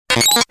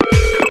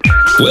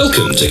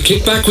Welcome to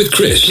Kick Back with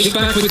Chris. Kick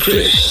Back with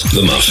Chris,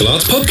 the martial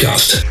arts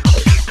podcast.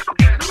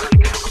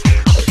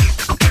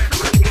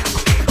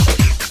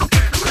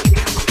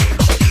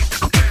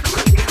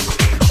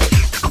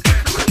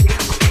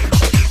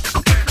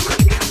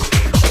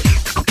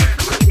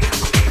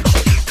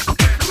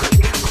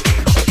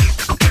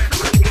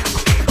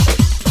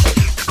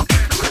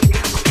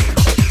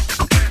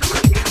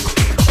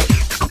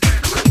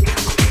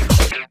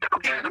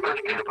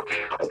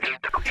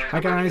 Hi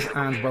guys,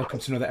 and welcome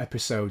to another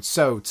episode.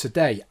 So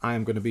today I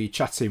am going to be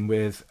chatting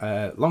with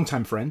a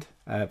long-time friend,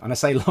 and I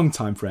say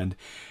long-time friend.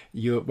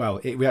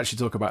 We actually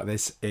talk about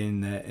this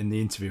in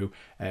the interview.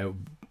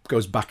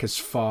 Goes back as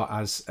far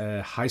as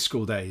high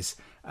school days.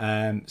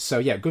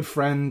 Good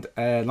friend,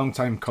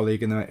 long-time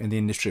colleague in the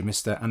industry,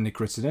 Mr. Andy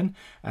Crittenden.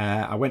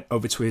 I went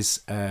over to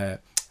his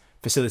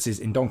facilities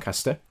in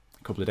Doncaster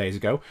a couple of days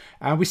ago,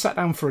 and we sat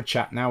down for a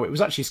chat. Now, it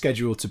was actually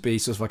scheduled to be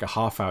sort of like a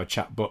half-hour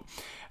chat, but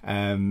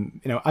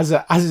as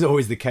is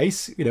always the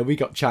case, we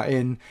got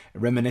chatting,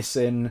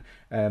 reminiscing,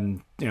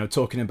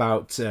 talking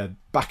about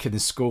back in the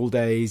school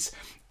days,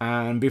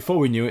 and before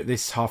we knew it,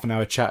 this half an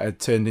hour chat had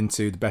turned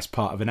into the best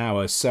part of an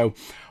hour. So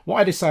what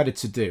I decided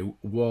to do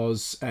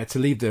was to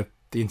leave the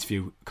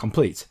interview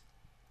complete,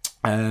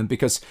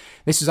 because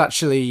this is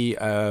actually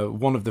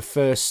one of the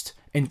first.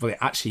 Well, it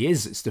actually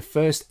is. It's the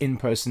first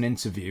in-person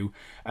interview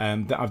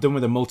that I've done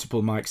with a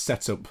multiple mic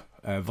setup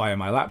via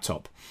my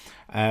laptop.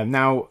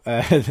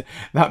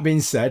 That being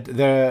said,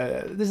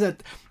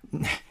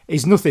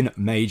 it's nothing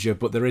major,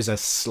 but there is a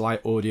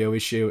slight audio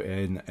issue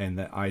in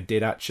that I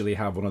did actually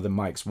have one of the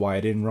mics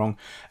wired in wrong.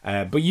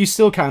 But you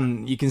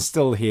can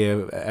still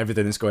hear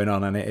everything that's going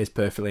on, and it is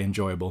perfectly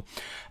enjoyable.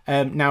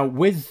 Now,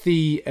 with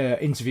the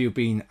interview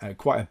being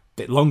quite a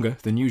bit longer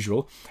than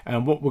usual,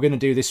 what we're going to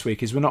do this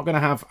week is we're not going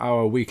to have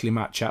our weekly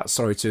Matt chat.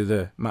 Sorry to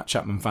the Matt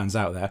Chapman fans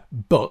out there,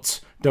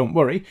 but don't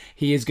worry,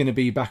 he is going to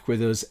be back with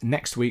us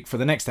next week for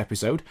the next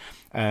episode.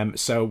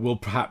 So we'll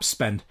perhaps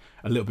spend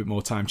a little bit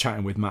more time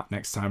chatting with Matt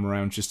next time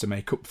around, just to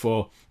make up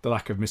for the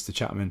lack of Mr.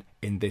 Chapman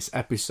in this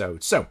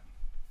episode. So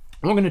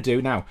what we're going to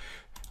do now,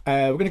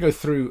 we're going to go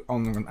through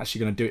I'm actually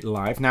going to do it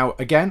live. Now,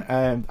 again,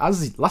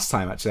 as last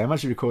time, actually, I'm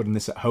actually recording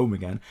this at home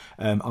again.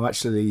 I'm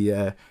actually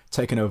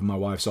taking over my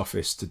wife's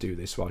office to do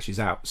this while she's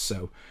out,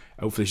 so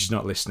hopefully she's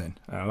not listening.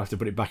 I'll have to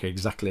put it back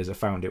exactly as I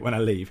found it when I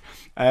leave.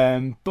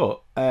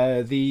 But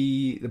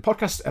the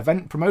podcast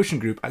event promotion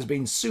group has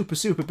been super,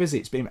 super busy.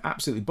 It's been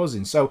absolutely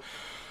buzzing. So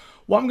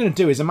what I'm going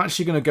to do is I'm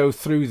actually going to go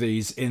through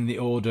these in the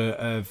order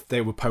of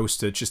they were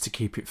posted, just to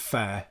keep it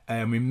fair.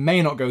 We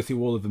may not go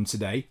through all of them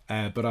today,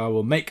 but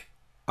I'll make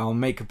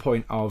a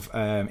point of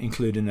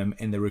including them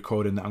in the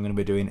recording that I'm going to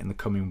be doing in the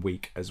coming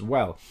week as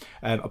well.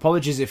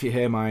 Apologies if you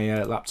hear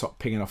my laptop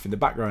pinging off in the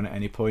background at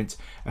any point,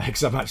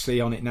 because I'm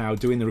actually on it now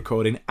doing the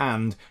recording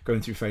and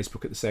going through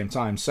Facebook at the same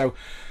time. So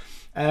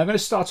I'm going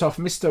to start off.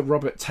 Mr.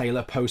 Robert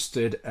Taylor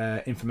posted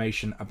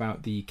information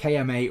about the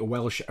KMA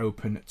Welsh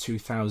Open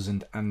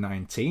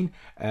 2019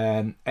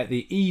 at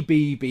the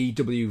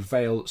EBBW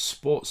Vale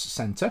Sports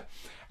Centre.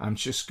 I'm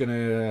just going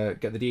to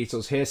get the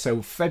details here.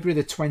 So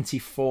February the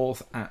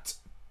 24th at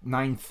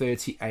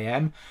 9:30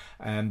 a.m.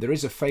 There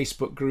is a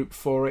Facebook group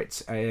for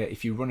it.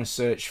 If you run a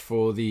search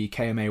for the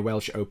KMA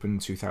Welsh Open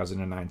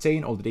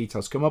 2019, all the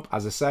details come up.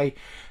 As I say,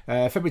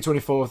 February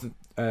 24th,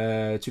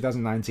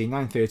 2019,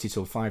 9:30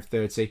 till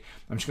 5:30.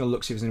 I'm just going to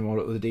look, see if there's any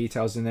more other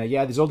details in there.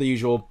 Yeah, there's all the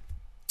usual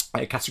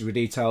category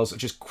details,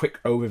 just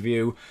quick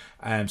overview.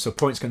 So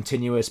points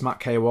continuous, Mat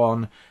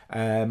K1,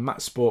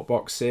 Mat Sport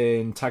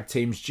Boxing, tag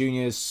teams,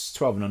 juniors,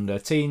 12 and under,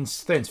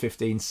 teens, 13 to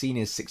 15,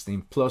 seniors,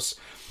 16 plus.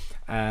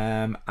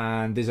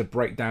 And there's a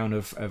breakdown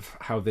of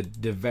how the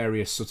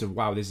various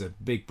there's a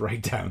big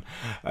breakdown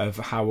of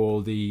how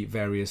all the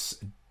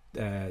various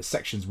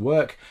sections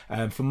work.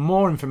 For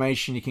more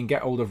information, you can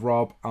get hold of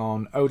Rob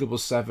on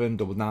 077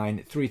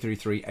 99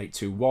 333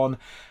 821.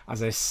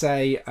 As I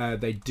say,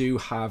 they do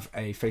have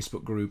a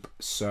Facebook group,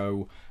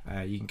 so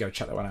you can go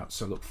check that one out.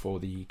 So look for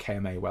the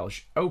KMA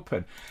Welsh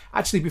Open.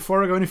 Actually,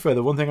 before I go any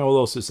further, one thing I will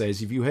also say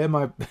is if you hear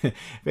my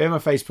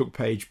Facebook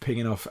page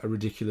pinging off a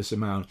ridiculous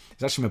amount,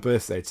 it's actually my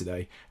birthday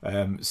today.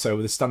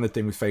 So the standard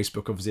thing with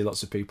Facebook, obviously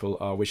lots of people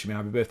are wishing me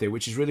happy birthday,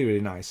 which is really, really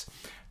nice.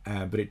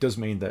 But it does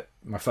mean that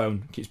my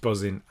phone keeps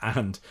buzzing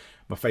and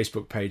my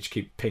Facebook page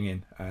keeps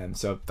pinging,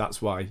 so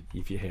that's why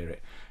if you hear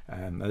it.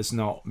 It's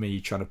not me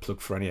trying to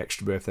plug for any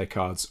extra birthday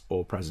cards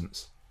or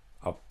presents.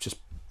 I'll just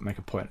make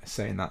a point of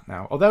saying that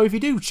now. Although if you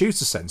do choose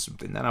to send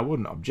something, then I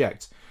wouldn't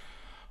object,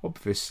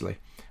 obviously.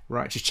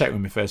 Right, just check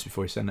with me first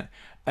before you send it.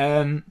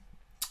 And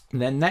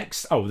then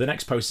the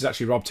next post is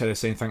actually Rob Taylor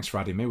saying thanks for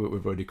adding me.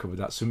 We've already covered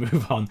that, so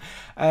move on.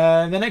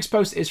 The next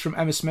post is from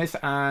Emma Smith,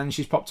 and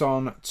she's popped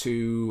on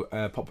to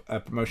pop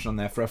a promotion on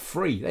there for a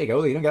free. There you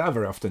go. You don't get that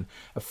very often.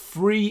 A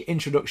free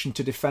introduction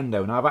to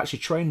Defendo. Now I've actually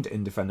trained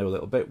in Defendo a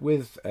little bit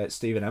with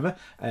Steve and Emma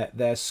at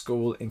their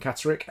school in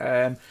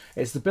Catterick.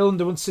 It's the Bill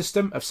Underwood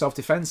system of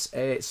self-defense.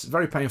 It's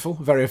very painful,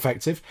 very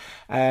effective.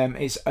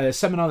 It's a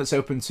seminar that's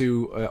open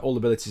to all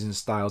abilities and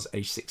styles,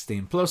 age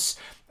 16 plus.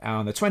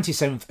 on the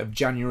 27th of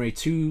January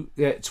to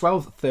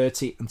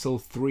 12:30 until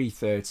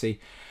 3:30.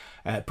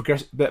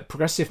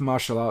 Progressive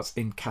martial arts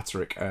in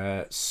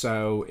Catterick.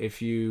 So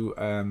if you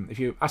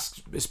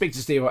speak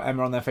to Steve or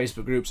Emma on their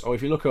Facebook groups, or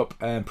if you look up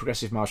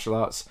progressive martial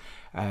arts,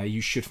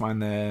 you should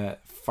find their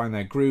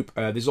group.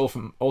 There's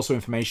also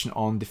information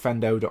on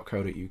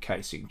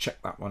defendo.co.uk, so you can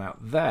check that one out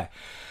there.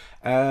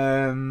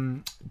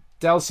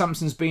 Del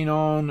Sampson's been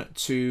on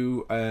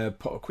to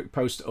put a quick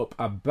post up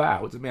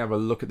about, let me have a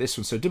look at this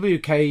one. So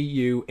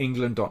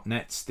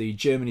WKUEngland.net, the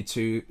Germany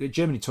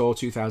Tour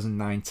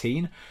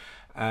 2019.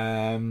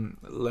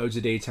 Loads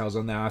of details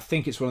on there. I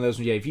think it's one of those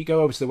ones, if you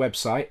go over to the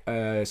website,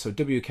 so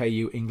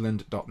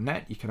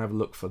WKUEngland.net, you can have a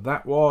look for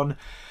that one.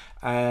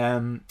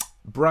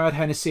 Brad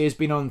Hennessy has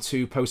been on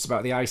to post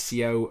about the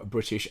ICO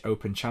British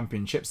Open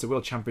Championships, the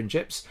World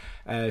Championships.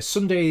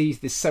 Sunday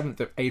the 7th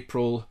of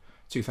April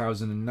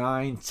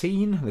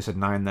 2019. They said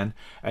 9 then,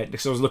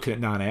 because I was looking at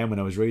 9 a.m. when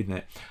I was reading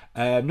it.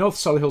 North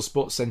Solihull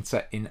Sports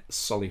Centre in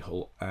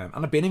Solihull. And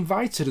I've been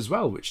invited as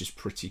well, which is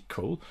pretty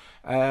cool.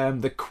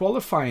 The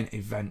qualifying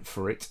event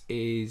for it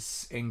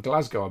is in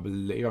Glasgow, I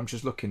believe. I'm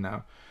just looking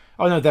now.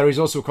 Oh no, there is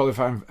also a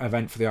qualifying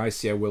event for the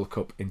ICO World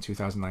Cup in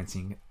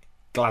 2019.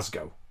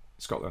 Glasgow,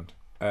 Scotland.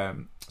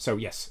 So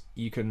yes,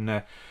 you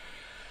can...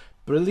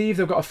 believe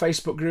they've got a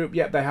Facebook group.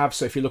 Yep, they have.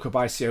 So if you look up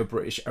ICO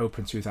British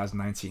Open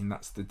 2019,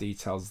 that's the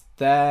details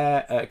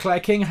there. Claire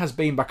King has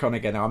been back on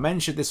again. Now, I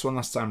mentioned this one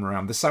last time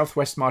around. The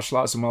Southwest Martial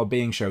Arts and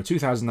Wellbeing Show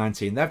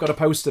 2019. They've got a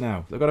poster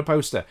now. They've got a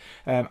poster.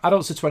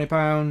 Adults are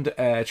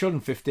 £20,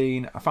 children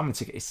 15. A family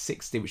ticket is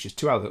 60, which is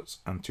 2 adults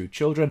and 2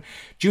 children.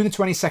 June the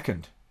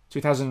 22nd,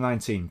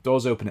 2019.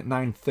 Doors open at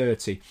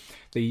 9:30.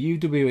 The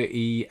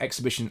UWE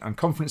Exhibition and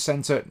Conference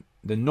Centre,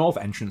 the north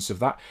entrance of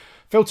that.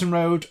 Filton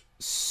Road,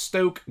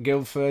 Stoke,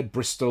 Guildford,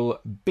 Bristol,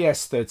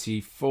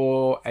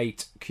 BS34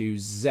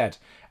 8QZ.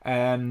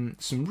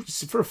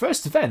 For a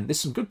first event, there's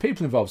some good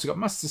people involved. So you've got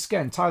Master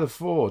Sken, Tyler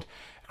Ford,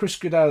 Chris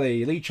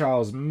Gridelli, Lee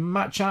Charles,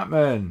 Matt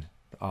Chapman,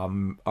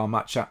 our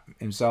Matt Chap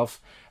himself,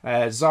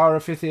 Zara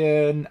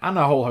Fithian, and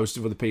a whole host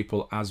of other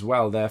people as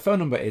well. Their phone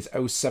number is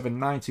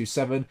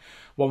 07927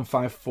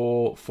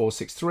 154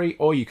 463,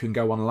 or you can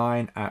go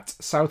online at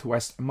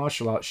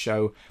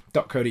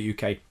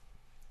southwestmartialartsshow.co.uk.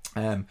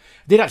 I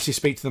did actually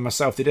speak to them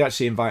myself. They did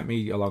actually invite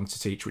me along to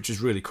teach, which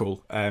is really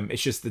cool.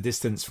 It's just the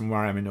distance from where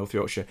I am in North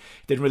Yorkshire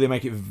didn't really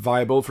make it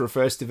viable for a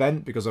first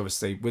event, because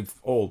obviously with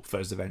all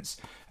first events,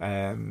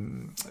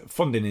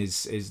 funding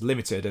is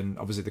limited, and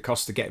obviously the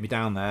cost to get me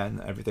down there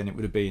and everything, it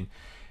would have been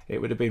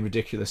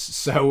ridiculous.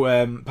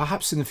 So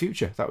perhaps in the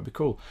future that would be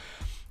cool.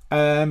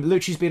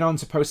 Lucci's been on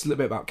to post a little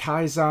bit about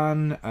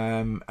Kaizen,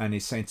 and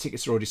he's saying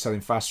tickets are already selling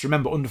fast.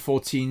 Remember, under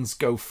 14s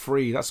go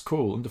free. That's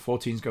cool. Under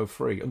 14s go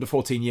free. Under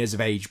 14 years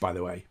of age, by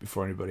the way,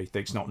 before anybody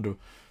thinks, not under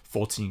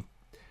 14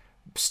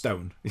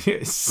 stone.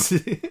 Yes.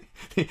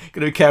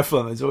 Gotta be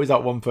careful. There's always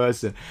that one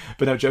person.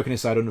 But no, joking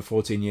aside, under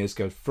 14 years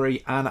go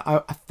free. And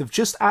they've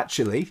just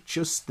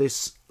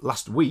this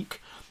last week,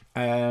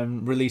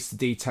 released the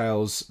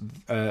details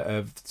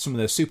of some of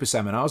the super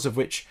seminars, of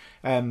which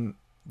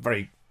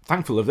very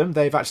thankful of them.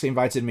 They've actually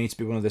invited me to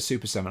be one of the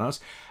super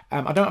seminars.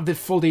 I don't have the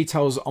full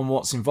details on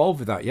what's involved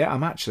with that yet.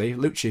 I'm actually,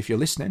 Lucci, if you're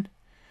listening,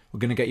 we're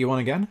going to get you on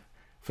again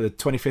for the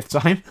 25th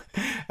time.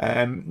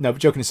 No,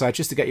 but joking aside,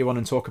 just to get you on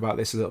and talk about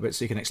this a little bit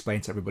so you can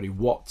explain to everybody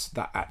what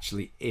that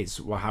actually is,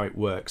 or how it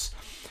works.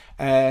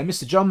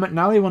 Mr. John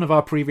McNally, one of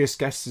our previous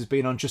guests, has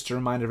been on just to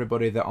remind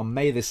everybody that on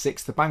May the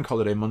 6th, the bank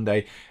holiday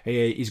Monday,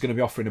 he's going to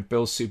be offering a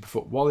Bill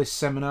Superfoot Wallace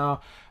seminar.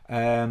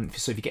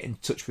 So if you get in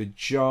touch with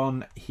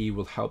John, he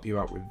will help you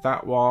out with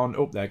that one.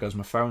 Oh, there goes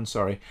my phone,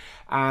 sorry.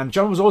 And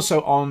John was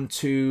also on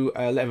to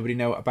let everybody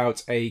know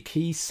about a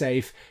Key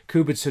Safe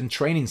Coubertin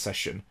training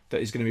session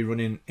that is going to be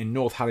running in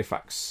North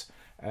Halifax.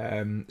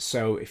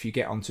 So if you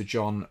get on to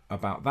John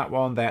about that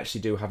one, they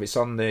actually do have it's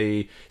on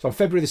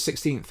February the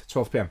 16th,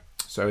 12 p.m.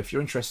 So if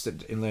you're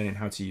interested in learning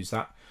how to use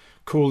that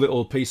cool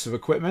little piece of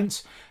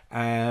equipment,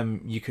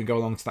 you can go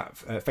along to that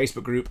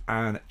Facebook group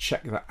and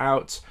check that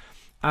out.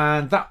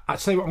 And that, I'll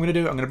tell you what I'm going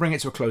to do. I'm going to bring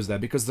it to a close there,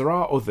 because there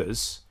are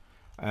others,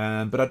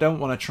 but I don't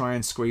want to try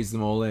and squeeze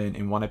them all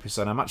in one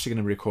episode. I'm actually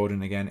going to be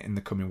recording again in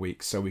the coming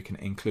weeks, so we can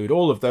include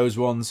all of those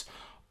ones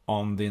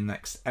on the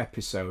next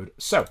episode.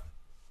 So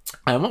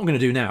what I'm going to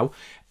do now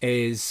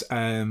is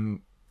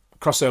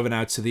cross over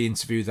now to the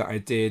interview that I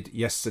did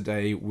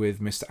yesterday with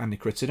Mr. Andy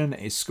Crittenden at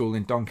his school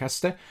in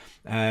Doncaster.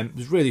 It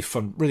was really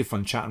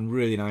fun chat and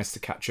really nice to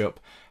catch up.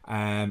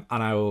 And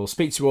I will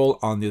speak to you all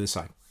on the other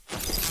side.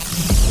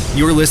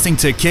 You're listening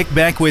to Kick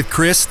Back with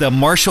Chris, the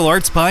martial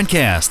arts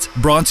podcast,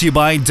 brought to you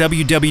by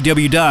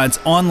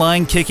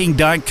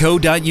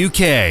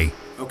www.onlinekicking.co.uk.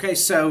 Okay,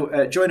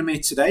 so joining me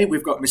today,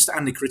 we've got Mr.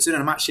 Andy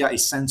Crittenden. I'm actually at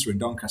his centre in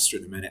Doncaster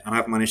at the minute, and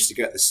I've managed to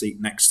get the seat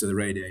next to the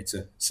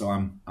radiator, so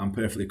I'm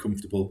perfectly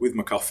comfortable with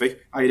my coffee.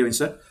 How are you doing,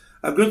 sir?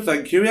 I'm good,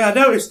 thank you. Yeah, I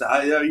noticed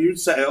that. You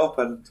set it up,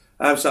 and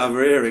I'm sat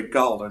over here in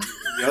cold, and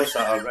you're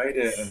sat on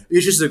radiator.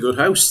 He's just a good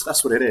host.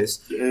 That's what it is.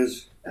 It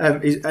is.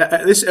 At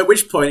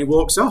which point he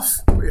walks off.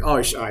 Oh,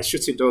 I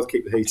shut him door to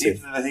keep the heat in.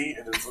 Keep the heat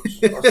in as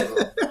much as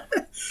possible.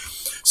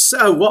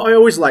 So what I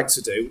always like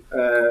to do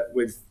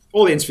with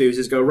all the interviews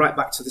is go right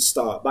back to the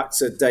start, back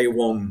to day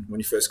one when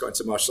you first got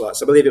into martial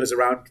arts. I believe it was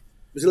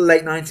the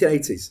late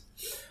 1980s?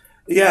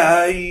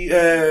 Yeah,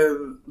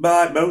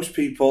 like most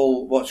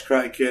people, watched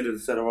Karate Kid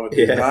and said I want to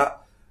do that.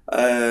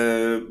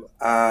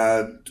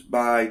 And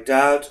my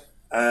dad,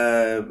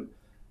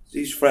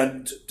 his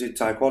friend did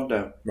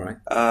Taekwondo Right.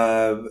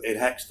 In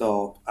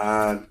Hexthorpe,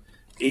 and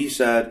he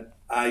said,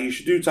 you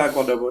should do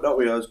Taekwondo, but not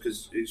with us,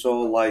 because it's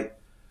all like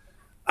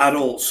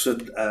adults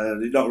and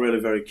they're not really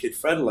very kid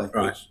friendly.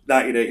 Right.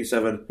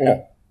 1987.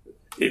 Yeah.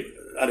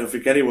 I don't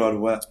think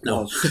anyone was.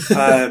 No.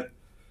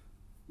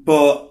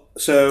 But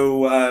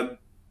so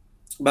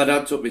my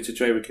dad took me to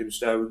train with Kim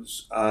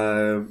Stones,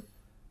 and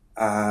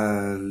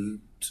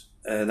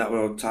that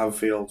went on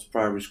Townfields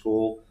Primary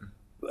School.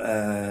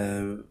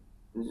 And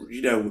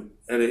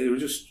it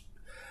was just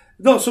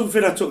not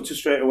something I took to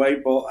straight away,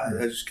 but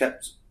I just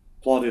kept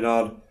plodding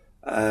on.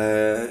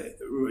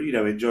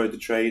 Enjoyed the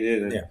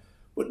training,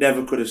 but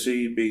never could have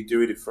seen me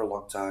doing it for a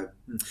long time.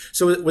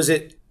 So was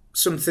it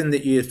something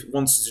that you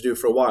wanted to do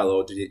for a while,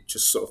 or did it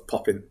just sort of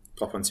pop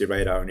onto your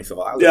radar and you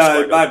thought,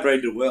 my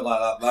brain didn't work like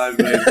that. My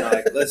brain was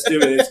like, let's do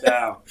this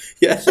now.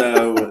 Yeah.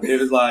 So it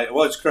was like, I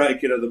watched Karate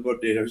Kid on the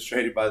Monday and I was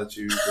training by the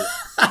Tuesday.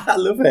 I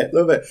love it.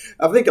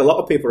 I think a lot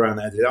of people around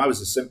there did. I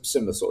was a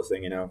similar sort of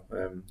thing,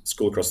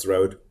 school across the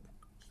road,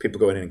 people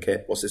going in and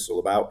kit, what's this all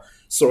about?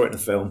 Saw it in a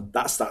film.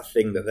 That's that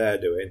thing that they're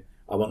doing.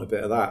 I want a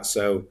bit of that.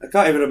 So I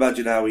can't even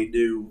imagine how he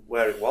knew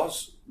where it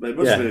was. It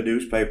must have been a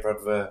newspaper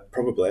advert.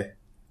 Probably.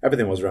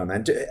 Everything was around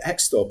then.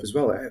 Hexthorpe as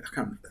well. I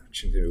can't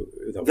actually who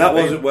that That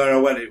wasn't where I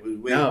went. It was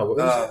weird. No,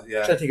 I'm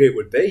trying to think who it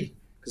would be,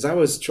 because I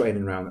was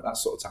training around at that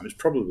sort of time. It's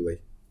probably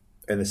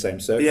in the same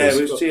circles. Yeah,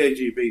 it was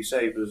TAGB,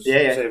 same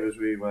as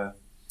we were.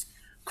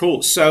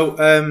 Cool. So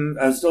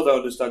I still don't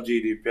understand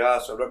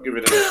GDPR, so I'm not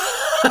giving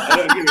I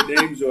don't give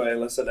names away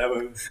unless I know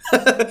them.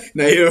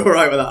 No, you're all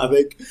right with that, I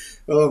think.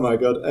 Oh my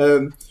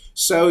god.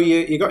 So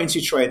you got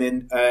into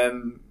training.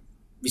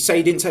 You say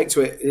you didn't take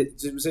to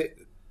it. Was it?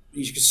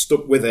 You just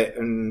stuck with it,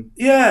 and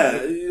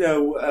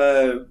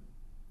I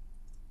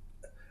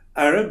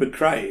remember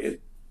crying.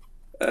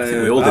 I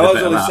think we all did. I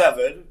was only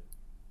 7,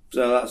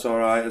 so that's all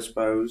right, I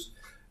suppose.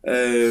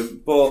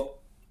 But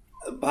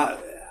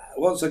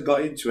once I got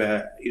into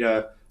it,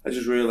 I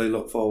just really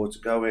look forward to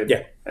going.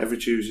 Yeah. Every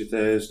Tuesday,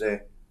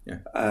 Thursday. Yeah.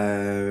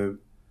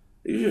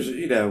 It just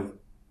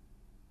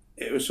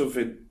it was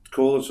something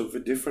cool and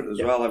something different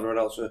as well. Everyone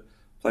else was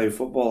playing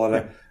football,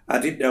 and I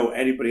didn't know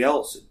anybody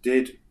else that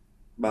did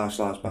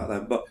martial arts back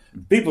then, but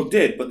people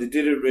did, but they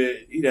didn't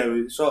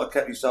really, sort of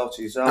kept yourself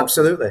to yourself.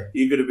 Absolutely.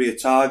 You're going to be a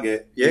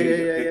target.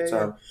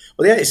 Yeah.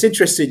 Well, yeah, it's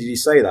interesting you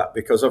say that,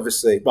 because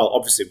obviously to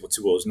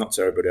us, not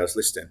to everybody else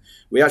listening,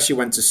 we actually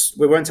went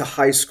to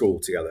high school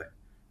together.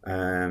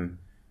 I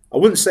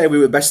wouldn't say we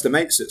were best of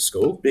mates at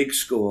school. Big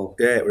school.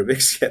 Yeah, we're big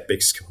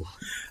school.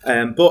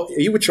 But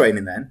you were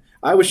training then.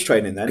 I was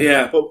training then.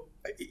 Yeah. But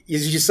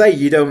as you say,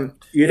 you don't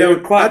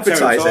quite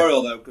advertise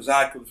territorial though, because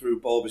I come through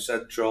Balby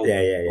Central,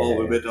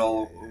 Balby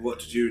Middle. What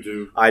did you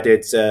do? I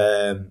did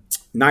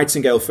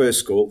Nightingale First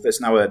School.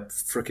 There's now a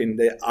freaking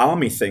the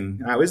army thing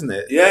now, isn't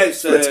it? Yeah,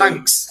 it's for the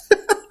tanks.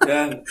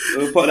 Yeah,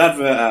 we'll put an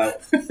advert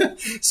out.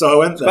 So I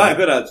went there. Quite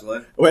good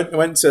actually. I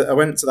went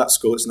to that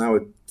school. It's now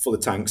full of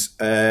tanks.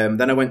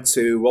 Then I went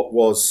to what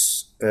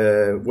was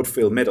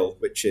Woodfield Middle,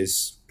 which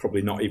is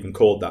probably not even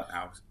called that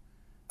now.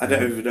 I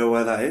don't even know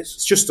where that is.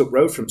 It's just up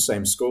road from the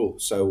same school.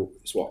 So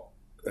it's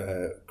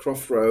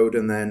Croft Road,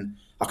 and then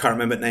I can't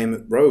remember the name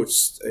of the road.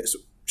 Is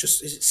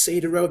it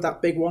Cedar Road,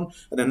 that big one?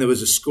 And then there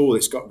was a school.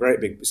 It's got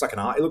great big. It's like an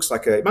art. It looks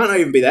like it might not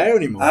even be there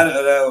anymore. I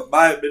don't know.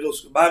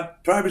 My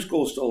primary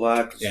school's still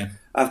there. Cause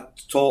I've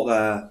taught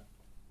there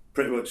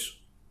pretty much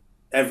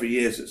every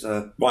year since.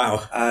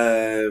 Wow.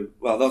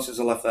 Well, not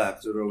since I left there,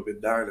 because I've only been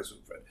 9 or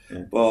something.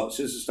 Yeah. But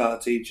since I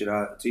started teaching,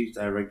 I teach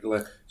there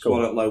regularly. It's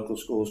one at local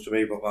schools to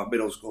me, but my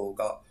middle school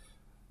got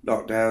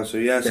knocked down. So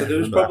so there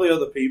was probably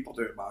other people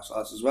doing martial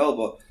arts as well,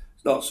 but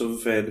it's not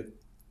something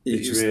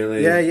you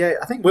really. Yeah.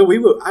 I think we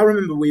were. I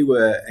remember we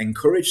were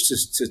encouraged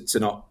to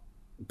not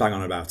bang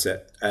on about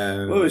it.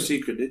 We were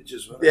secret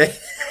ninjas, weren't we? Yeah.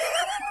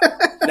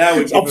 Now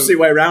it's opposite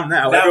way around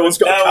now. Everyone's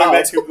got a card. We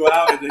make them go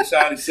out in their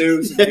shiny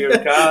suits and give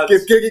them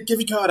cards. Give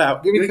your card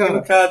out. Give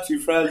a card to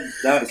your friend.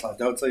 Now it's like,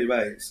 don't tell your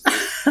mates.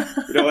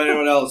 You don't want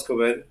anyone else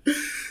come in.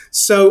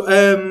 So,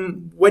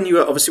 when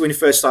you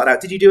first started out,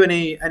 did you do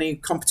any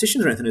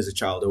competitions or anything as a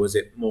child, or was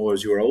it more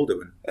as you were older?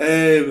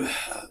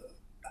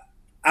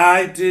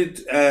 I did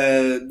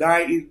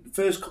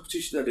first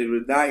competition I did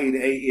was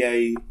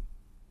 1988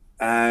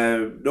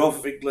 North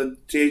of England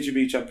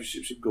TAGB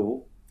Championships in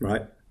Goal.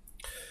 Right.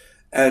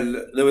 And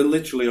there were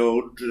literally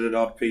 100 and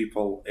odd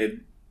people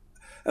in.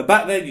 And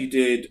back then you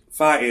did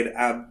fighting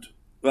and,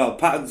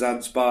 patterns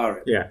and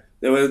sparring. Yeah.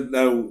 There were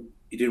no,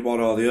 you did one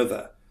or the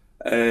other.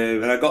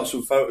 And I got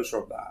some photos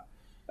from that.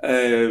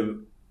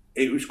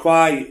 It was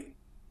quite,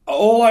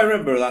 all I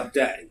remember that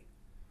day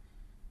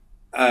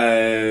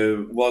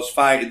was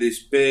fighting this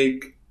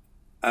big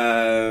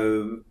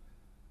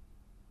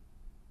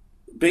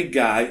big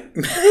guy.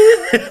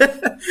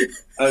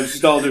 I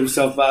just told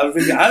himself back. I'm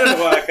thinking, I don't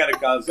know what I kind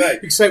of can't say. You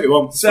can say what you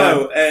want.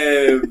 So,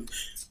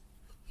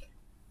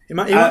 he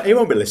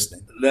won't be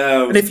listening.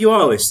 no. And if you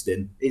are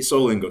listening, it's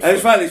all in good I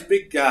just fun. found this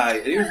big guy,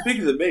 and he was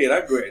bigger than me, and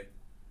I'm gritting.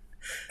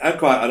 I'm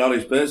quite an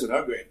honest person,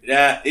 I'm gritting.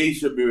 Yeah, he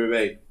should be with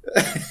me.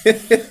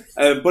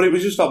 But it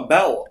was just on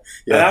belt.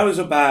 Yeah. And I was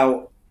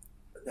about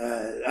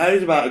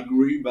a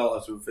green belt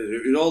or something.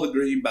 It was all the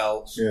green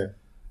belts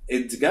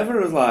in together.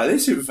 I was like,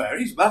 this is fair,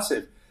 he's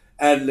massive.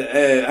 And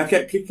I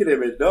kept kicking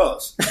him in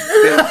nuts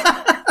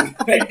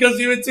because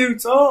he was too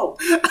tall.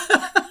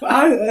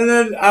 And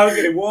then I was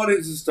getting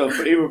warnings and stuff,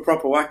 but he was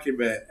proper whacking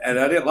me, and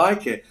I didn't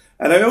like it.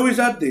 And I always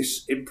had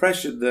this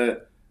impression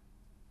that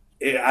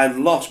I'd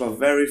lost my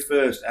very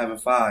first ever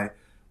fight.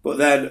 But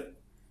then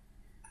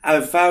I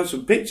found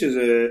some pictures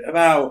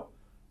about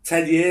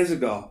 10 years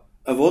ago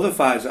of other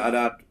fights that I'd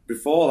had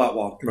before that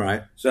one.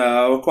 Right. So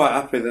I was quite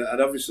happy that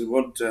I'd obviously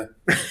won to...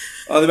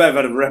 they may have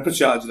had a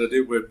repechage and I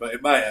didn't win, but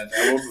in my head,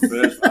 I won the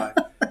first fight.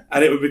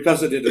 And it was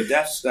because I did a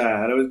Death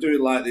Star, and I was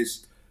doing like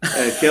this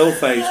kill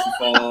face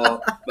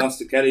before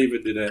Master Ken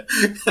even did it.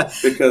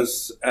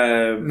 Because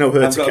I've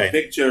got a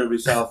picture of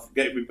myself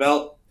getting my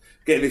belt,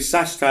 getting this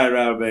sash tie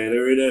around me, and they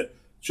were in a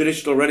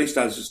traditional ready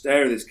stance just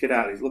staring this kid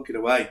out, and he's looking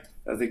away.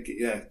 I think,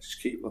 yeah, just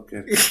keep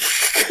looking.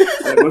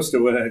 It must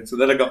have worked. So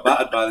then I got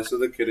battered by this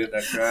other kid in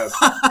that crowd.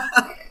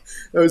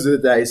 Those are the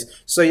days.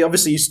 So you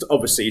obviously you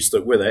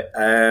stuck with it,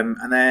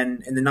 and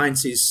then in the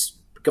 90s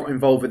got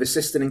involved with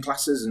assisting in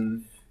classes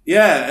and.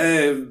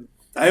 Yeah,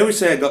 I always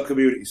say I got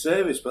community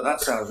service, but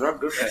that sounds wrong,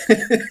 doesn't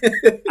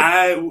it?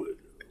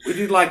 We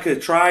did like a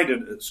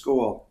trident at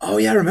school. Oh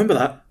yeah, I remember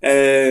that.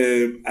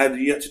 And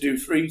you had to do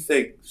 3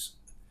 things.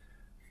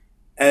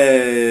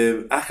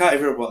 I can't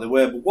even remember what they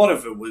were, but one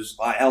of them was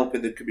like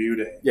helping the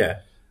community. Yeah.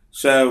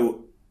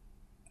 So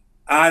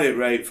I didn't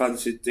really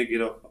fancy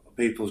digging up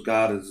people's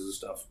gardens and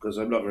stuff because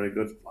I'm not very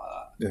good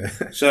like that.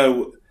 Yeah.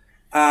 So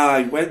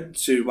I went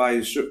to my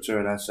instructor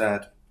and I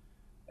said,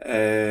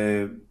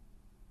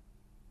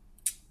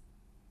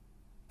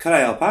 can I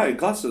help out in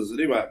classes? And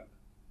he went,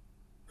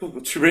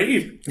 what do you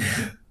mean?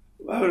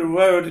 Why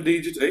would I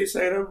need you to? He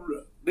said, I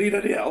don't need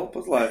any help. I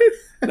was like,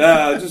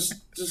 no, just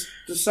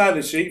sign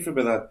a sheet for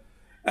me then.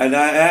 And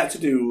I had to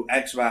do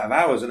X amount of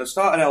hours, and I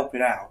started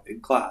helping out in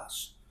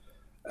class,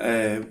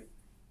 and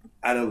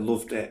I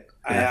loved it.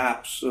 Yeah. I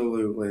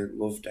absolutely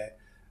loved it.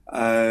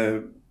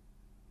 I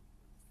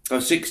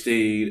was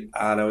 16,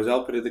 and I was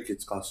helping in the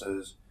kids'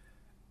 classes,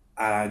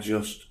 and I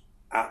just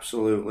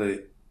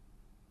absolutely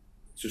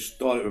just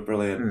thought it was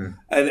brilliant.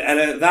 And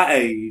at that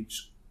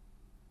age,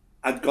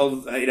 I'd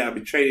gone, I'd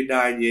been training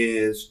 9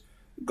 years,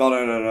 gone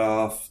on and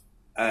off.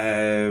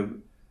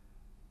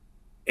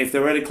 If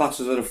there were any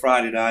classes on a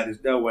Friday night,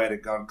 there's no way I'd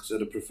have gone because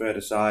I'd have preferred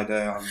a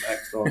cider on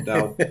Exthorne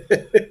Down.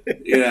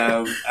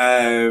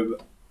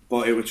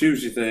 But it was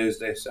Tuesday,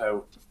 Thursday,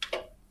 so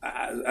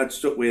I'd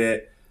stuck with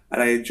it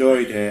and I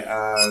enjoyed it.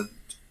 And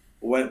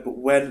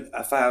when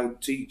I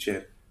found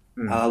teaching,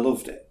 I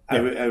loved it.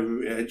 Yeah.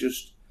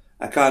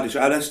 I can't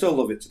describe, and I still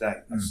love it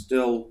today. I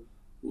still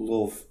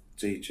love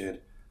teaching.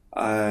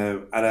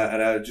 And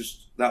I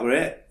just, that was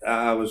it.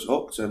 I was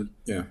hooked and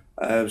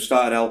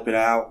started helping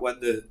out. When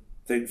the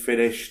thing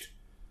finished,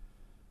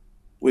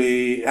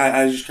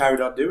 I just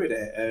carried on doing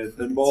it,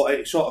 and more,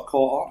 it sort of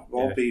caught on,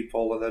 more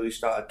people, and then we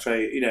started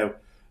training.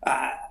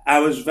 I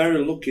was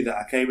very lucky that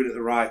I came in at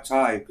the right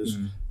time because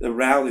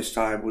around this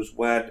time was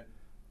when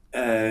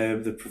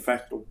the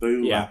professional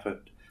boom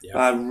happened. Yeah.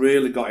 I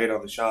really got in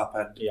on the sharp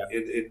end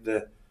in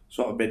the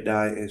sort of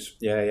mid-90s.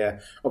 Yeah.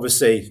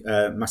 Obviously,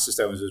 Master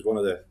Stones was one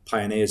of the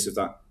pioneers of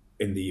that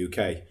in the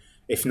UK,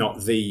 if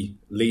not the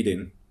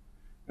leading,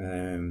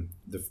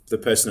 the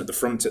person at the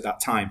front at that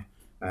time.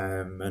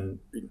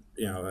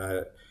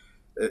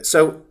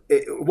 So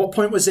what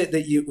point was it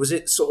that was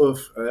it sort of,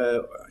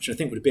 I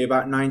think would it be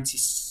about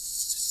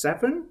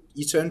 97?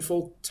 You turned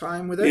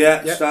full-time with it?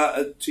 Yeah,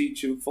 started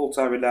teaching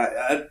full-time in that.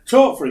 I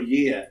taught for a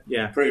year,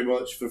 pretty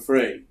much for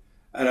free.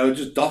 And I was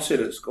just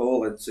dossing at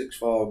school in sixth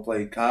form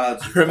playing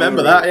cards. I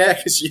remember that,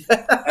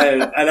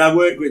 and I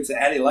weren't going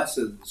to any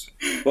lessons.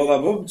 But my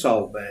mum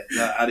told me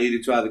that I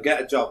needed to either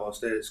get a job or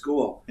stay at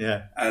school.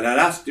 Yeah. And I'd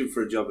asked him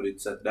for a job and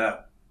he'd said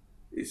no.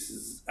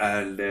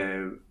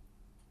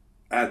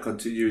 I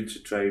continued to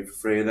train for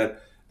free. And then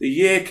the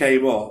year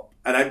came up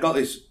and I got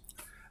this,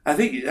 I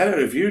don't know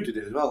if you did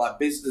it as well, like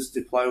business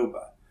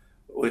diploma.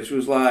 Which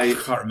was like...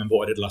 I can't remember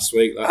what I did last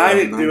week. I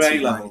didn't do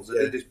A-levels. I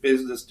did this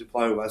business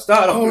diploma. I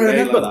started off with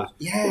A-levels.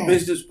 Yeah. But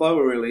business diploma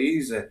were really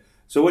easy.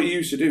 So what you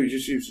used to do, you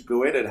just used to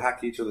go in and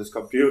hack each other's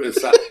computers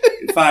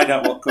and find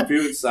out what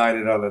computers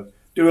signing on and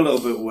do a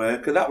little bit of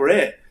work. And that were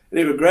it. And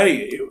it was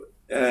great.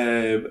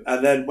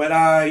 And then when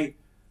I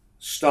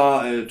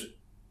started...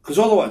 Because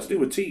all I wanted to do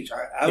was teach.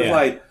 I was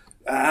like...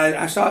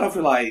 I started off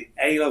with like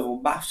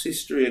A-level maths,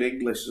 history and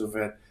English or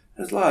something.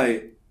 I was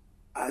like...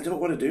 I don't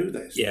want to do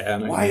this. Yeah,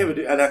 why am I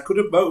doing? And I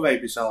couldn't motivate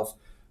myself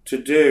to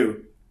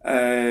do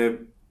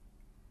the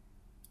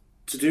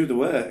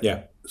work.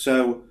 Yeah.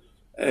 So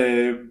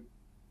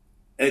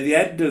at the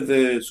end of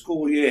the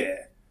school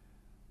year,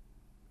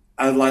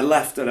 I like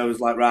left and I was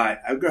like, right,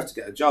 I'm going to have to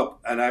get a job.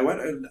 And I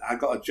went and I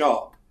got a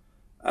job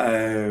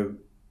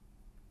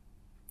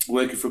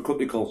working for a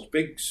company called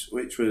Spinks,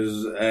 which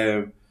was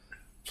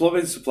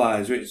plumbing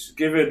supplies, which,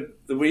 given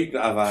the week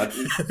that I've had,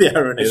 the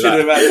irony I should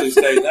have actually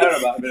stayed there.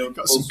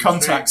 Got some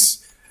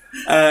contacts.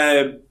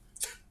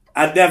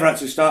 I'd never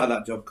actually started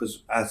that job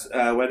because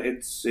I went in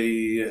to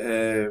see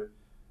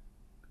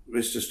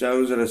Mr.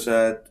 Stones and I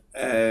said,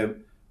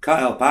 can't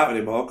help out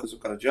anymore because I've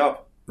got a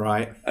job.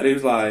 Right. And he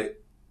was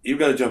like, you've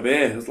got a job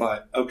here. I was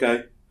like,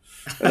 okay.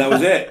 And that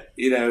was it.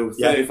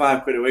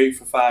 35 quid a week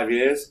for 5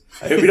 years.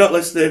 I hope you're not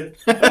listening.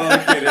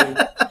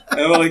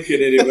 I'm only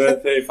kidding. It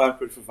was 35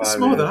 quid for 5 years. It's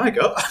more than I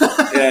got.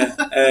 Yeah.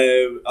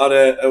 On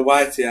a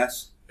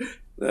YTS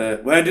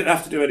where I didn't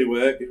have to do any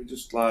work. It was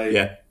just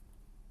like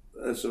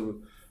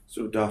some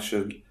dosh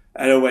and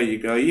away you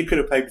go. You could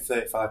have paid me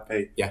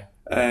 35p. Yeah.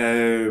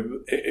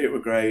 It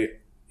was great.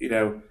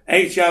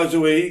 80 hours a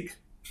week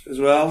as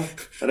well.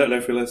 I don't know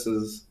if he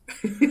listens.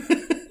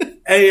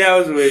 80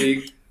 hours a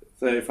week,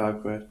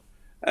 35 quid.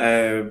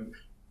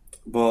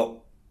 But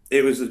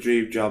it was the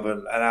dream job,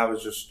 and I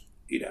was just,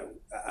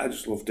 I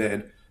just loved it.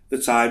 And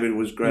the timing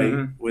was great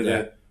with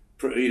the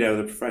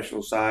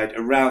professional side.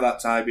 Around that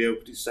time, he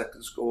opened his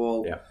second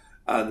school,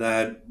 and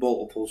then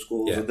multiple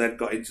schools, and then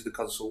got into the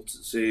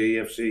consultancy,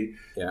 EFC,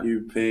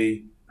 UP.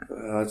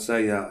 I'd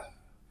say that.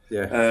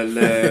 Yeah.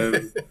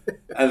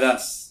 And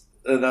that's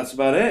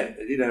about it.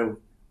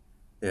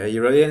 Yeah,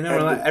 you're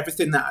right. Like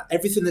everything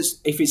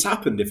that's, if it's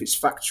happened, if it's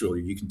factual,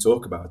 you can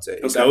talk about it.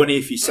 It's only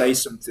if you say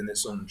something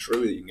that's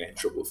untrue that you can get in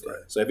trouble for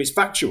it. So if it's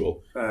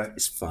factual,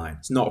 it's fine.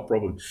 It's not a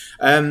problem.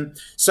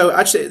 So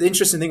actually, the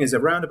interesting thing is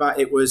around about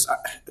it was, I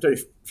don't know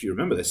if you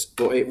remember this,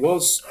 but it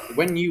was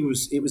when it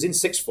was in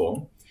sixth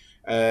form,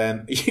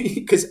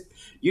 because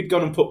you'd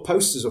gone and put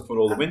posters up on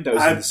all the windows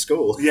in the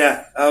school.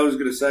 Yeah, I was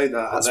going to say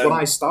that. That's when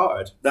I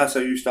started. That's how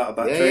you started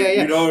back training.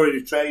 Yeah. You'd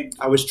already trained.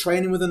 I was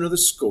training with another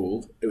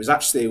school. It was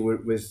actually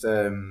with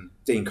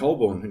Dean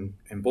Colborne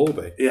in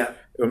Bulby. Yeah,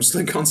 who I'm still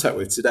in contact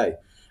with today.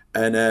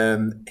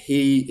 And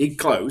he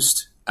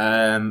closed,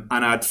 and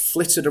I'd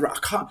flitted around.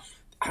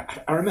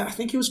 I remember. I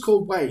think he was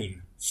called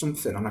Wayne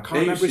something, and I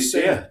can't remember his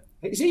name.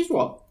 Is he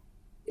what?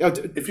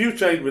 If you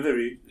trained with him,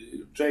 you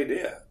trained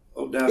here.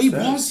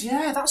 Downstairs. He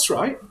was, that's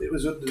right. It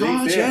was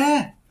underneath here.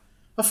 Yeah.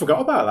 I forgot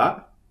about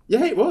that.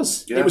 Yeah, it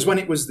was. Yeah. It was when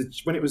it was the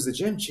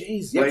gym.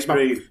 Jeez. Yeah,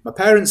 my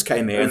parents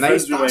came here and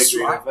that's right.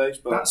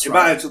 That's right.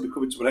 Might actually be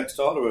coming to my next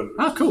tournament.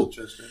 Cool.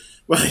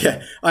 Well,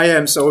 yeah, I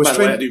am. So I was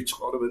training. I do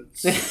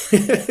tournaments.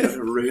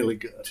 They're really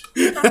good.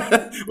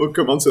 We'll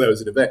come on to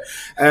those in a bit.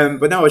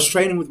 But no, I was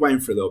training with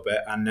Wayne for a little bit,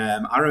 and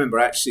I remember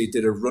I actually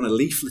did a run of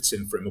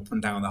leafleting for him up and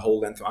down the whole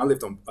length. I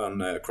lived on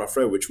Croft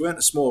Road, which weren't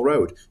a small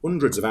road,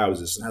 hundreds of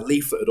houses, and I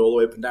leafleted all the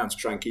way up and down to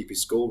try and keep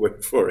his school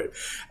going for him.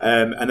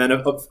 And then,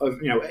 it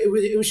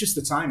was just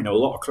the time. A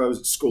lot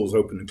of schools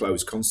open and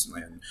close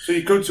constantly. And so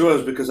you come to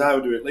us because I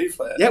would do it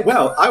leaflet. Yeah,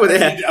 well, I was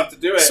there. You didn't have to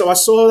do it. So I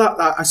saw that,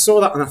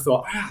 and I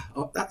thought,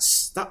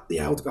 that's that.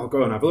 Yeah, I'll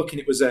go and have a look. And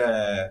it was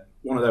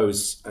one of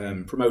those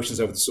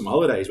promotions over the summer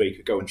holidays where you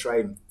could go and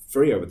train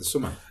free over the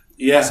summer.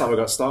 Yeah, that's how I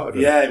got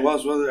started. Yeah, it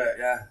was, wasn't it?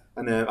 Yeah.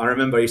 And I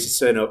remember I used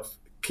to turn up,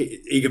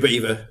 eager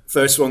beaver,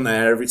 first one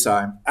there every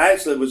time. I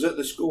actually was at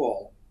the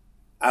school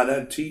and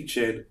then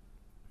teaching.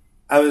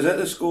 I was at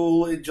the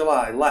school in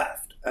July, left,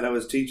 and I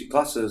was teaching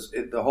classes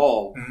in the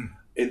hall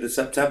in the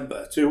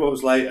September. 2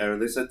 months later,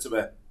 and they said to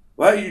me,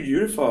 "Why are you in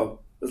uniform?"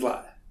 I was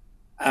like,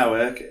 "I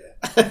work here."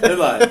 They're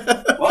like,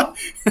 "What?"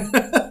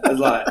 I was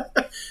like,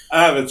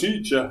 "I'm a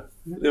teacher."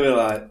 They were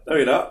like, "No,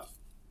 you're not.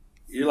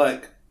 You're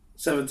like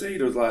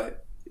 17." I was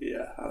like,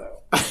 "Yeah, I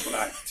know, but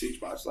I can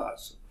teach martial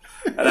arts."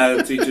 And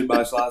I'm teaching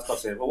martial arts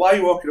class here. "Well, why are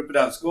you walking up and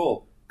down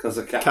school?" "Because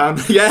I can."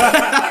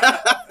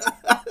 Yeah.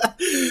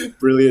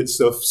 Brilliant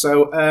stuff.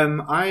 So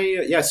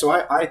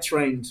I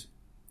trained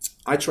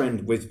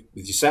with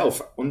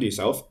yourself, under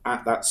yourself,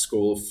 at that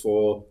school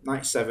for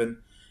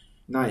 97,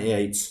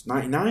 98,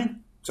 99.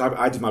 So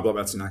I did my black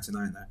belt in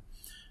 99 there.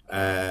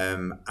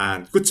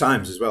 And good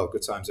times as well.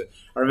 Good times.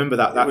 I remember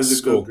that it was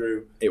school. A good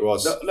group. It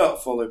was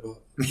not fully, but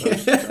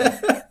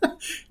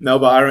no.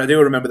 But I do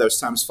remember those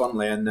times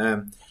fondly. And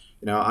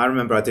I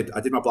remember I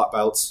did my black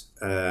belt.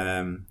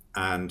 And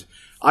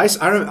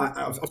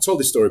I've told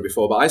this story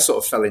before, but I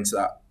sort of fell into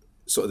that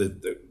sort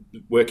of the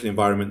working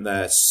environment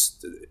there,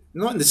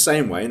 not in the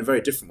same way, in a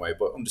very different way,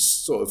 but under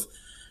sort of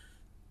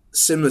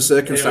similar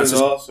circumstances.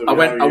 It was awesome. I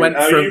went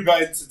from you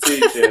got into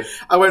teaching?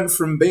 I went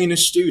from being a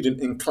student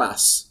in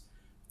class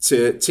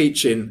to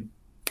teaching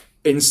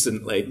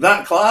instantly.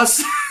 That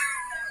class?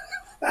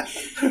 I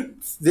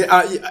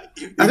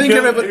think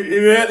everybody.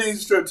 You're really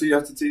instructor. You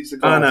have to teach the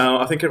class. I know.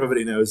 I think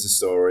everybody knows the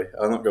story.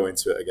 I'll not go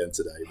into it again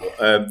today.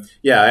 But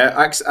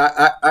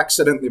I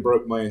accidentally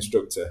broke my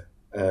instructor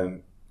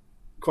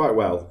quite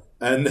well,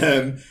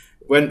 and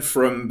went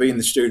from being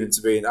the student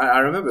to being. I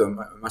remember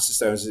Master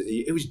Stones.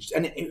 I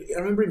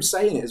remember him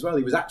saying it as well.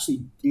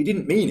 He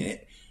didn't mean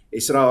it. He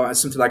said, "Oh,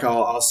 something like,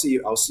 I'll see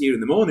you in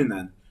the morning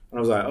then." And I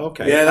was like,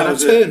 okay. Yeah,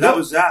 and that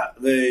was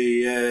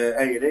the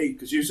A&E,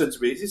 because you said to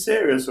me, is he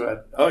serious? I went,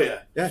 oh yeah.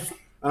 Yeah.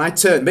 And I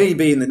turned, me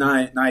being the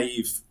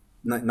naive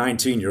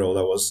 19-year-old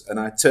I was, and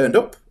I turned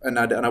up and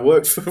I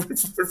worked for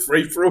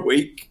free for a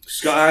week.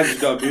 Scott Hines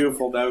has got a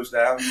beautiful nose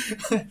now.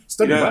 He's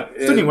done well.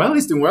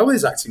 He's doing well with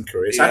his acting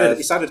career.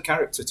 It's added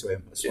character to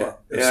him as well.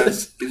 Yeah.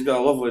 He's got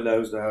a lovely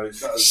nose now.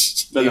 He's not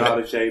as out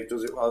of shape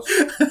as it was.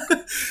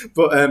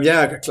 But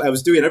I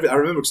was doing everything. I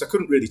remember because I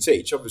couldn't really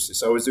teach, obviously,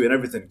 so I was doing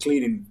everything: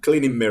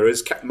 cleaning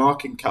mirrors,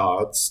 marking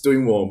cards,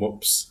 doing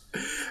warm-ups.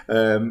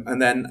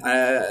 And then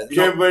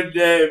you remember when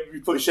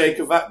you put Shake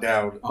a Vac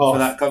down for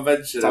that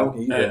convention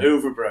at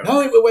Overbrook?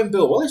 No, it was when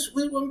Bill Wallace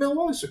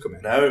was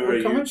coming. No,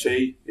 it was UT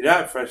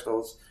United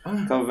Professionals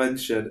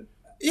convention.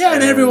 Yeah,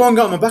 and everyone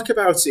got on my back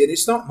about it, and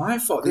it's not my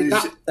fault.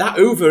 That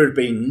Hoover had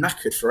been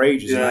knackered for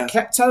ages, and I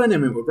kept telling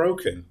him it was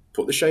broken.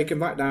 Put the Shake and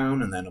Vac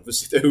down, and then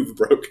obviously the Hoover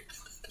broke.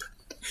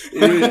 He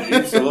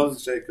used to love the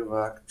Shake and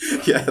Vac.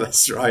 Yeah,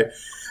 that's right.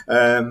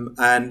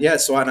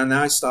 So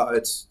I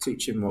started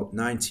teaching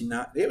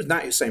 99. It was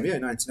the same year,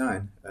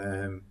 99,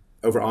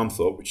 over at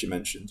Armthorpe, which you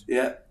mentioned.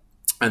 Yeah.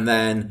 And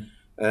then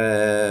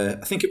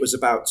I think it was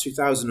about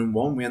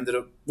 2001. We ended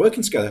up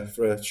working together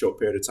for a short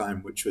period of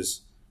time, which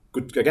was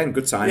good. Again,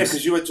 good times. Yeah,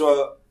 because you went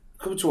to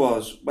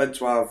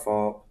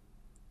Armthorpe,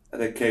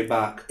 and then came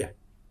back. Yeah.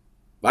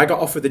 I got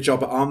offered the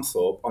job at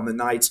Armthorpe on the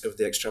night of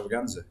the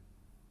extravaganza.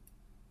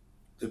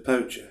 The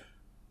poacher.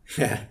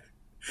 Yeah.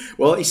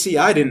 Well, you see,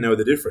 I didn't know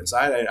the difference.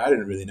 I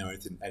didn't really know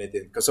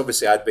anything because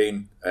obviously I'd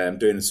been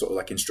doing sort of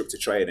like instructor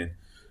training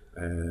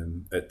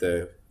at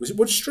was it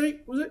Wood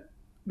Street? Was it?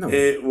 No,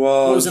 it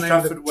was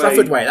Trafford Way.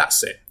 Trafford Way.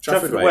 That's it.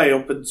 Trafford Way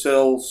up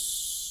until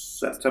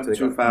September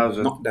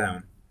 2000. Knocked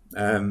down.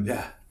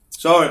 Yeah,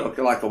 saw it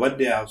looking like a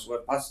Wendy house.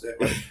 Went past it.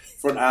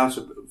 Front house,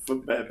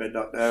 front bit had been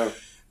knocked down.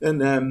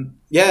 And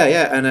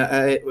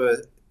it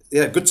were.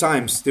 Yeah, good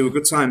times. They were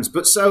good times.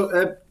 But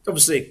so,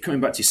 obviously,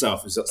 coming back to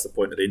yourself, as that's the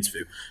point of the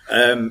interview.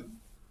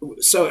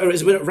 So,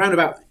 is it around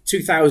about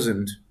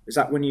 2000? Is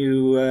that when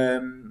you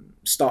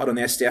started on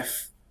the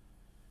SDF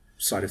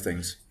side of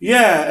things?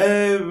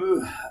 Yeah,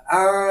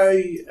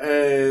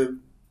 I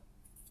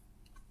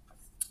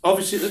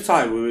obviously at the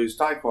time we was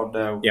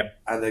taekwondo,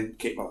 and then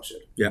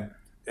kickboxing. Yeah,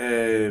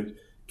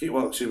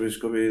 kickboxing was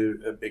going to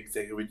be a big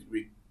thing, and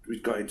we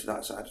got into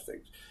that side of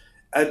things,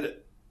 and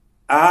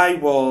I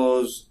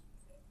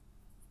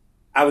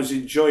was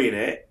enjoying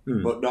it,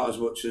 but not as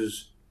much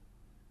as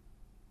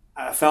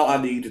I felt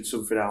I needed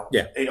something else.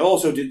 Yeah. It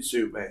also didn't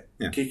suit me.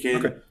 Yeah.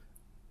 Kicking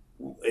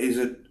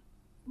isn't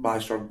my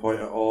strong point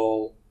at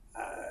all,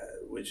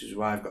 which is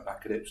why I've got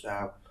back at hips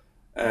now.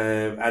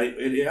 And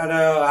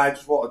I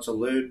just wanted to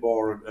learn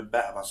more and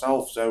better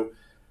myself. So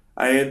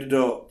I ended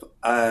up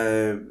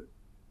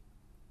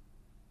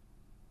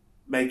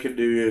making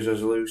New Year's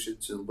resolution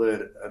to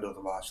learn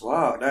another martial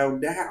art. Now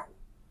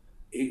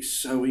it's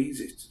so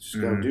easy to just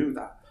go do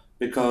that.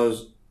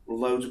 Because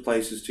loads of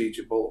places teach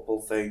you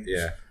multiple things.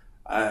 Yeah.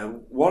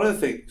 One of the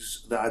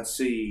things that I'd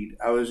seen,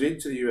 I was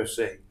into the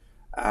UFC,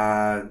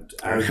 and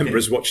I remember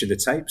us watching the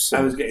tapes.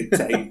 I was getting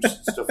tapes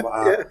and stuff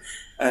like that.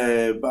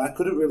 Yeah. But I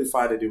couldn't really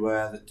find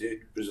anywhere that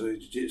did Brazilian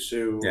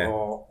Jiu-Jitsu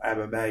or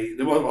MMA.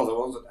 There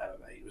wasn't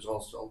MMA. It was all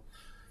still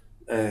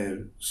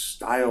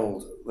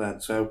styled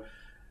then. So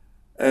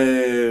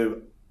I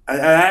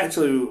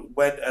actually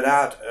went and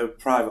had a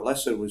private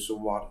lesson with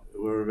someone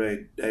who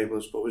remained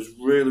nameless, but was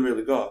really,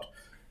 really good.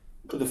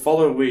 But the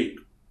following week,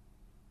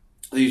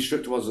 the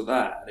instructor wasn't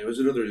there, and it was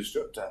another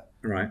instructor.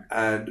 Right.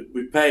 And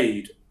we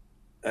paid,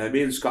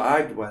 me and Scott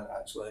Hyde went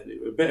actually,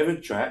 it was a bit of a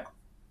trek.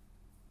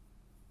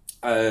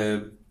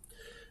 And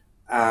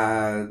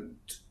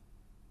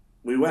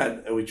we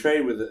went and we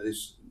trained with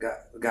this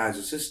guy's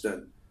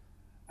assistant,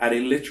 and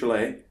he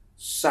literally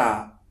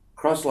sat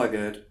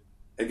cross-legged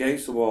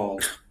against the wall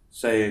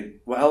saying,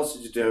 "What else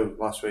did you do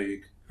last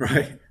week?"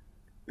 Right.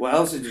 "What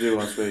else did you do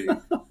last week?"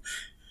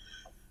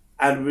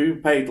 And we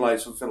paid like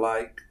something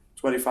like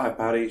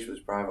 £25 each for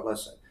this private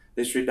lesson.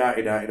 This was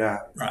 $19.99.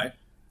 Right.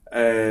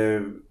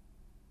 And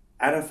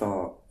I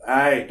thought,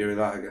 I ain't doing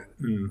that again.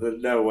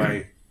 There's no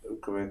way I'm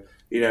coming.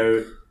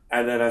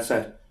 And then I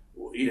said,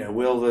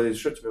 will the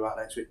instructor be back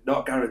next week?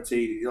 Not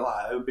guaranteed.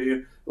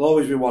 It'll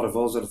always be one of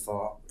us. And I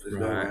thought, there's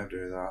no way I'm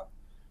doing that.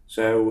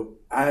 So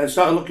I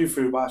started looking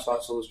through Martial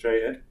Arts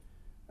Illustrated,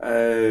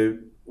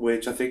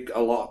 which I think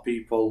a lot of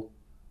people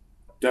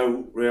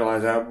don't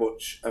realise how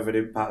much of an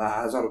impact that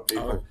has on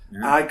people.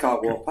 I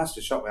can't walk past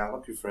a shop without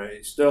looking for it.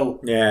 It's still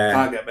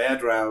can't get my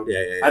head around.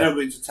 I don't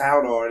go into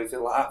town or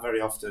anything like that very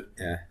often.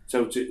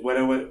 So when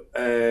I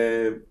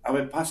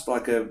went past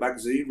like a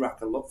magazine rack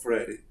and looked for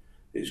it,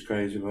 it's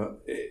crazy,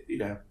 but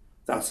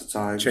that's the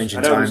time. Changing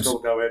I know times. we're still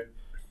going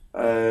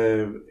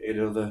in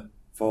other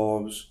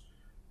forms.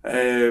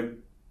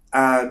 And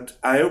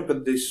I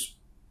opened this.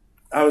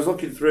 I was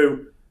looking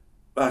through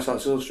Martial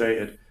Arts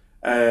Illustrated.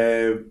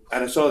 And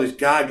I saw this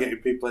guy getting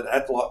people in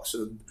headlocks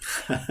and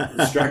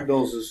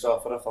strangles and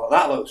stuff, and I thought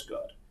that looks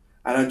good.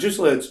 And I just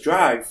learned to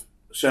drive,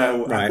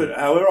 so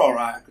I were all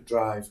right. I could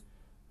drive,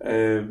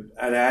 and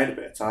I had a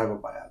bit of time on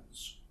my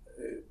hands.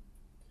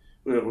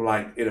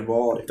 like in the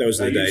morning.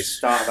 Those are the days.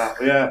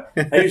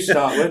 I used to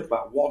start work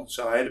about 1,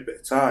 so I had a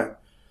bit of time.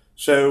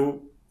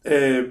 So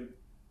at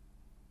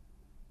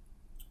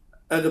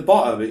the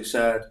bottom it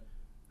said,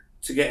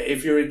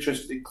 if you're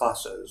interested in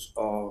classes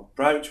or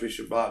private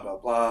tuition, blah blah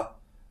blah,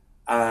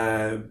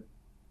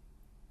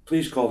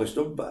 please call this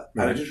number.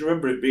 Right. And I just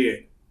remember it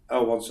being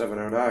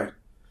 01709,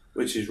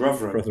 which is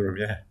Rotherham,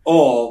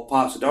 or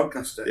parts of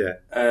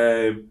Doncaster.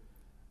 And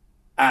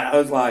I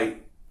was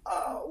like,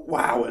 oh,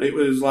 wow! And it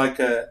was like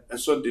a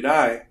Sunday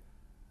night.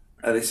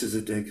 And this is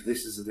a dig.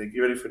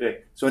 You ready for a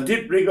dig? So I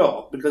did ring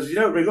up, because you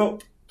don't ring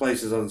up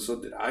places on a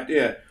Sunday night, do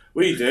you?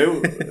 We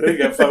do. We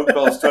get phone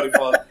calls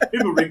 24.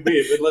 People ring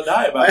me at middle of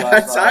night about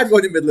last night. I had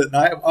one in middle of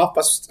night, half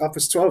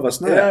past 12 last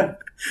night.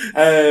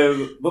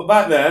 Yeah. But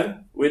back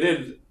then,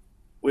 we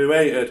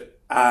waited,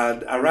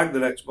 and I rang the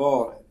next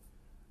morning,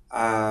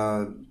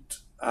 and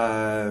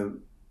a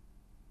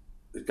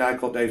guy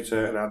called Dave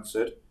Turton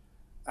answered,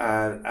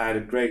 and I had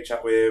a great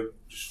chat with him.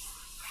 Just,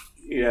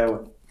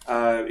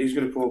 he's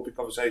going to come up in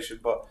conversation,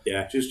 but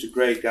just a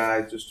great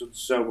guy, just done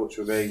so much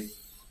for me.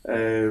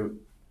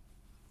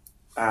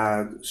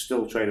 And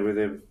still training with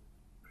him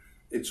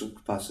in some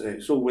capacity,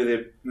 still with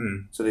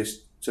him to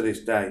this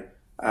day.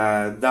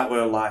 And that were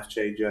a life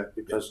changer,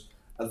 because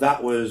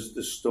that was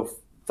the stuff.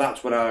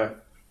 That's when I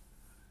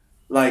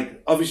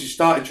obviously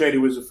started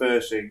training was the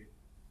first thing.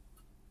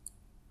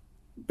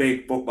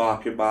 Big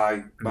bookmarking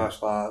by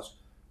martial arts.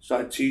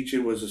 Started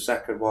teaching was the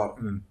second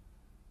one.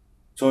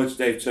 Talking to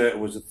Dave Turton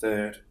was the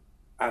third,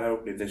 and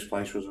opening this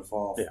place was the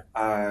fourth.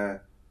 I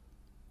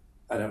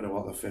don't know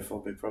what the fifth will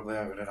be. Probably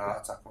having an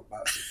heart attack on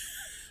that.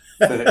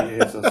 30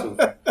 years or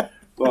something,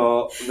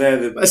 but they're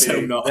the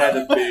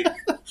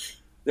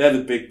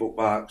big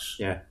bookmarks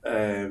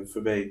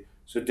for me.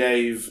 So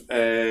Dave,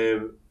 I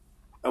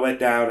went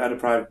down, had a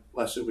private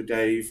lesson with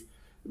Dave.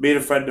 Me and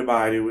a friend of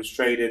mine who was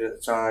training at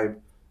the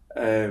time,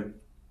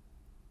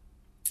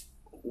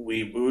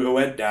 we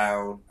went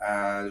down,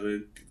 and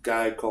a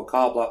guy called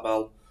Carl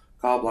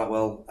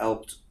Blackwell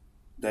helped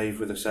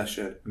Dave with a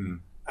session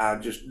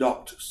and just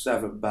knocked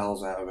 7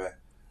 bells out of it.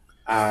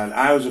 And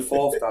I was a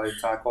 4th dan in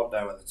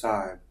Taekwondo at the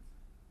time.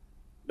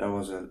 No, I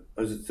wasn't.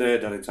 I was a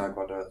 3rd dan in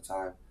Taekwondo at the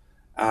time.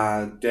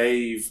 And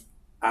Dave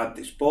had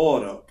this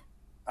board up.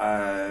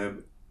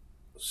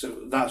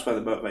 So that's where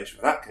the motivation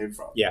for that came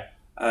from.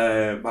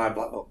 My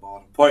black belt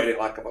board. I'm pointing it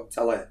like I'm on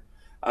telly.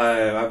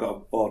 I've got a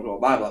board with all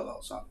my black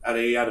belts on. And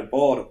he had a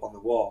board up on the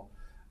wall.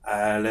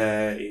 And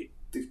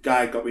this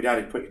guy got me down,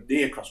 he put his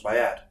knee across my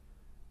head.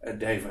 And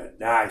Dave went,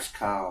 nice,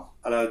 Carl.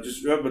 And I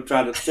just remember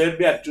trying to turn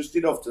my head just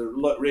enough to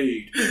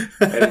read.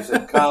 And he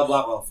said, Carl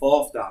Blackwell,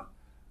 4th dan.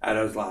 And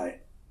I was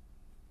like,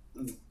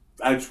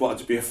 I just wanted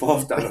to be a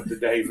 4th dan under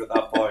Dave at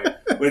that point,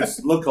 which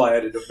luckily I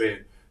ended up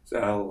being.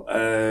 So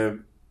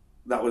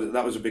that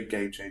was a big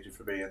game changer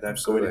for me. And then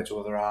going into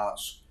other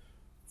arts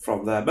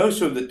from there. Most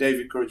of them that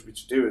Dave encouraged me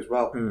to do as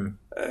well. And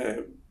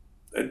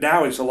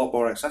now it's a lot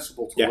more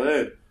accessible to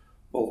learn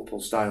multiple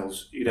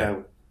styles.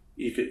 You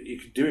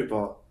could do it,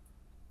 but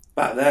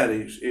back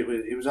then,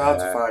 it was hard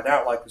to find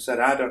out. Like I said,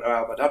 I don't know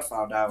how my dad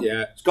found out.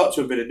 It's got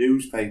to have been a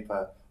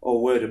newspaper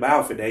or word of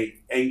mouth in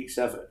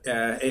 87.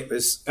 Yeah, it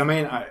was. I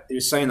mean, he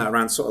was saying that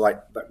around sort of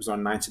like that was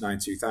on 99,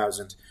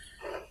 2000.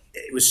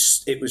 It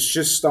was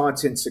just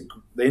starting to.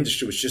 The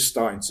industry was just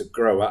starting to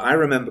grow. I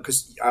remember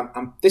because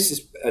this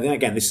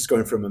is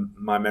going from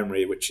my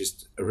memory, which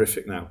is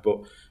horrific now.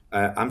 But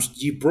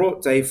you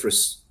brought Dave for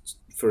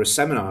a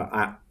seminar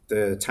at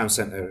the Town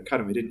Centre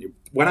Academy, didn't you?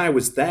 When I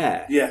was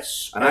there,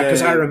 yes, and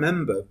because I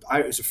remember,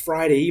 it was a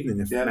Friday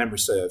evening, if memory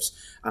serves,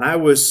 and I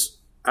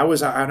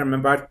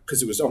remember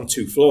because it was on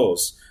 2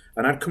 floors,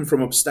 and I'd come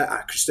from upstairs.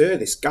 I could hear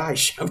this guy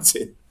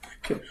shouting,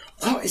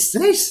 "What is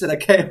this?" And I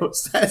came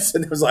upstairs,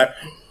 and it was like,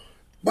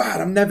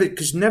 "Wow, I've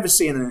never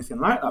seen anything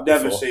like that.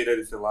 Never seen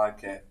anything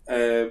like it.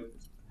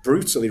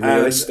 Brutally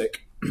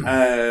realistic."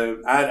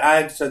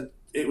 I said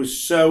it was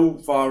so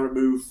far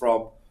removed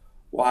from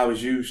what I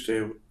was used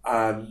to,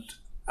 and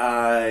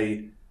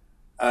I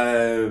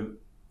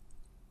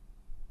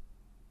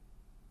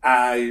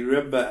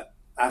remember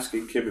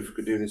asking Kim if we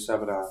could do this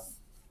seminar,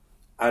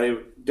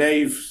 and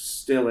Dave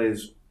still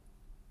is,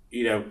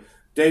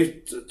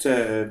 Dave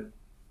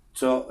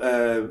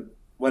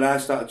when I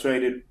started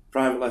training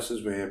private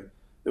lessons with him,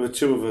 there were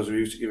 2 of us who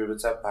used to give him a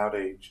 £10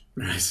 each.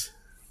 Nice.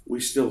 We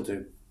still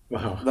do.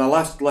 Wow. The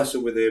last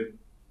lesson with him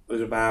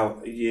was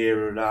about a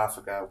year and a half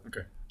ago.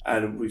 Okay.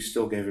 And we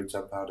still gave him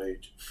 £10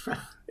 each.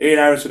 Ian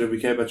Harrison, who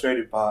became my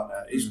training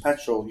partner, his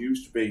petrol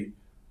used to be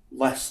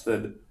less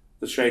than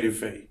the training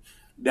fee.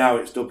 Now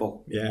it's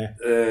double. Yeah.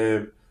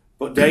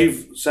 But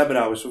Dave's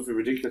seminar was something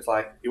ridiculous,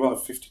 like he wanted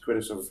 50 quid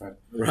or something.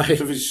 Right.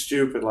 Something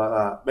stupid like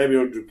that. Maybe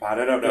 £100,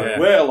 I don't know. Yeah.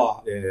 Way a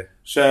lot. Yeah.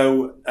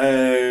 So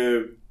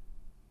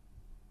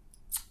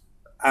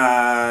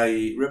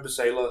I remember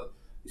saying, look,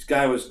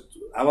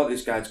 I want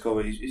this guy to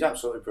come. He's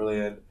absolutely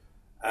brilliant.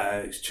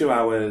 It's 2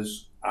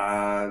 hours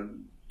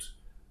and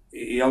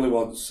he only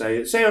wants, say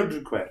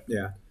 100 quid.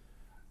 Yeah.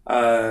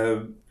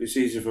 It's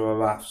easy for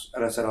my maths.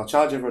 And I said, I'll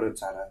charge everyone a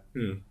tenner.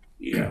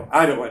 you know,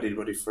 I don't want any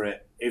money for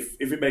it. If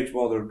it makes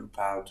more than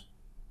 £100,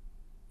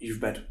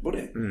 you've made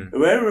money. And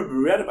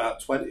we had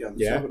about 20 on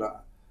the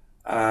seminar,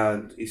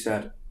 and he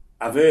said,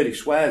 I've heard he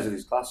swears in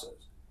his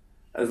classes.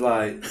 I was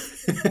like,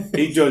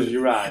 he does,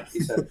 you're right. He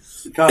said,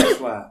 you can't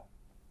swear.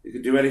 You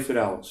can do anything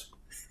else.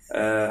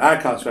 I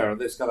can't swear on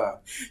this, can I?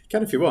 You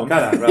can if you want.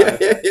 Can I? Right.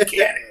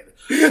 Get it.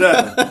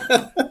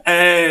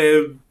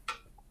 So,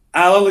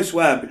 I'll only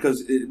swear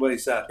because what he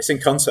said. It's in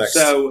context.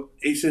 So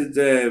he said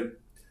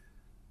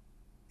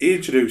he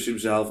introduced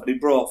himself and he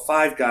brought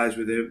 5 guys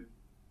with him.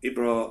 He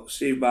brought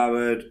Steve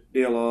Ballard,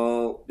 Neil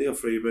Hall, Neil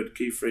Freeman,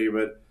 Keith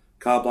Freeman,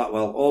 Carl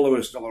Blackwell, all who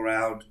are still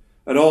around,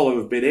 and all who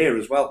have been here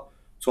as well,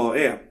 taught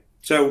here.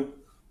 So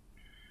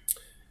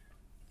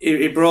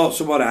he brought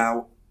someone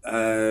out,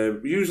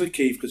 usually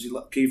Keith, because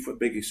Keith was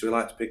biggie, so he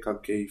liked to pick on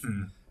Keith.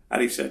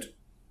 And he said,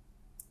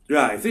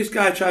 right, if this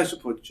guy tries to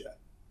punch you,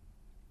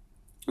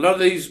 none of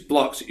these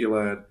blocks that you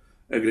learn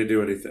are going to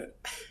do anything.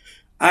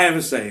 I have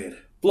a saying,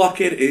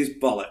 blocking is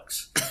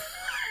bollocks.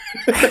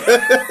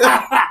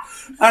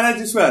 And I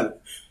just went,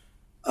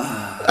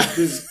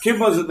 because Kim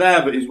wasn't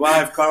there, but his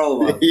wife, Coral,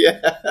 was.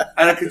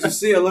 And I could just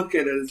see her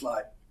looking, and it's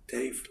like,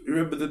 Dave,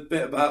 remember the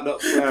bit about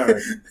not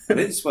swearing? I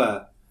didn't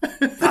swear.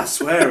 That's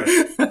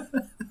swearing.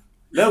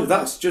 No,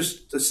 that's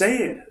just a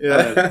saying.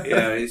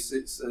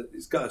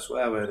 It's got a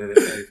swear word in it,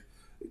 Dave.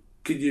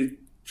 Can you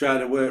try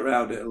to work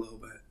around it a little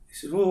bit? He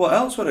said, well, what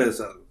else would I have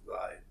said?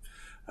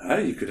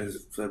 You could have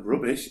said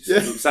rubbish. It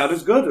doesn't sound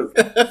as good.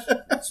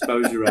 I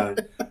suppose you're right.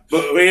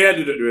 But we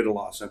ended up doing a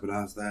lot of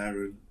seminars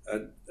there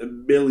and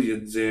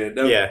millions here.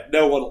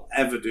 No one will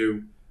ever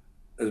do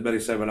as many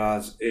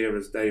seminars here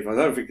as Dave. I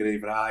don't think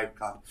even I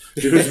can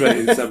do as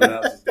many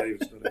seminars as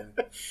Dave's done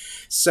here.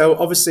 So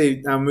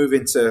obviously now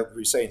moving to what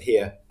you're saying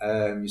here,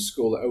 your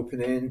school that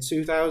opened in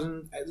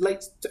 2000,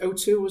 late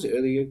 02, was it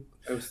early?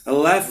 I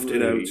left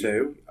in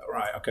 02.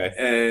 Right,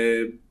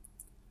 okay.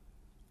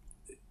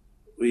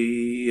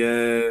 We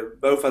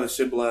both had a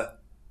similar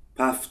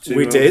path to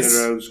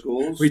our own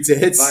schools. We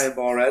did. Via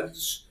Moor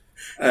Ends.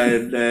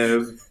 And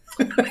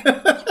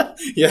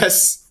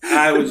yes.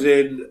 I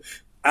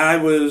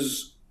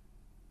was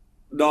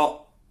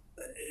not...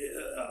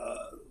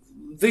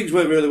 things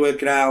weren't really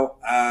working out,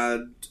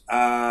 and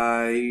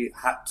I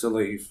had to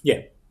leave.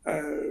 Yeah.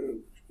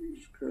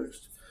 Jesus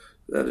Christ.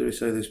 How did we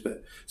say this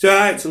bit? So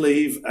I had to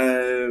leave.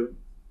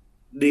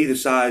 Neither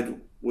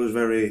side was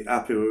very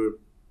happy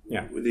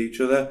with each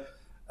other.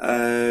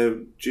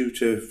 Due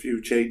to a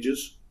few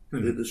changes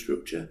in the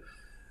structure.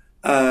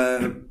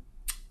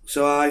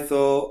 So I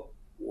thought,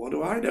 what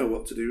do I know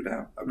what to do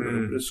now? I'm going to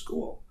open a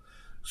school.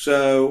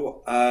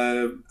 So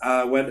I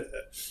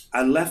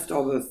left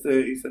on the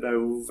 30th of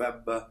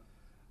November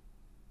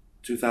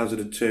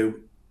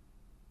 2002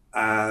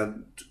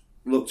 and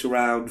looked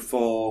around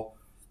for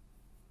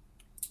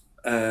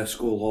a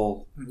school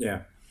hall.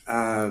 Yeah.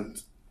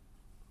 And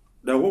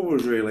no one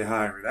was really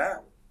hiring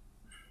out.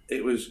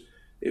 It was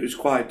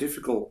quite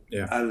difficult.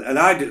 Yeah. And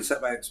I didn't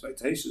set my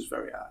expectations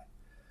very high.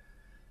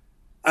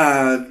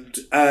 And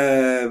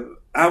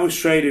I was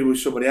training with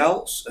somebody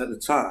else at the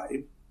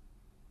time,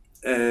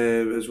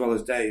 as well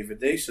as Dave, and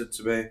they said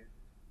to me,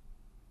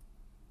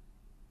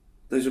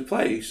 there's a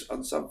place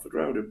on Sanford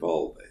Road in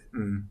Bowlby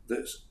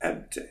that's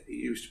empty. It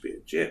used to be a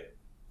gym.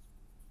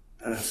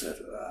 And I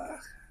said, I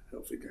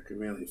don't think I can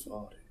really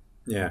afford it.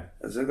 Yeah.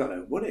 As I got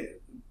no money.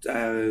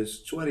 I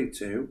was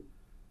 22.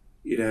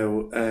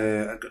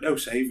 I got no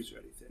savings or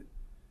anything.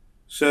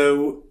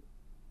 So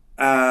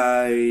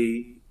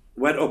I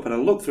went up and I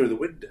looked through the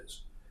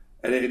windows,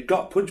 and it had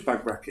got punch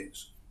bag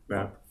brackets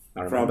from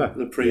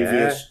the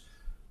previous.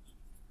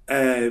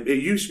 Yeah. It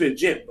used to be a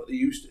gym, but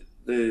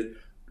the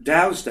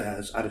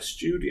downstairs had a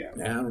studio.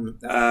 Yeah, I remember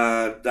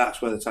that.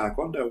 That's where the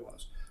taekwondo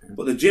was. Yeah.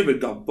 But the gym had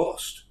gone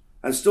bust.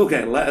 I'm still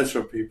getting letters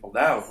from people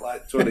now,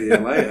 like 20 years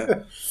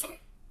later.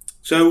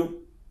 So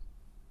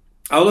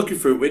I was looking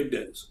through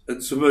windows,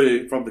 and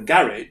somebody from the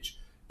garage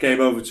came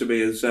over to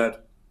me and said,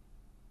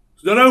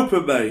 "It's not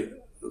open, mate."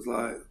 I was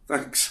like,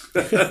 "Thanks."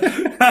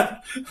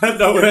 I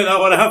don't worry that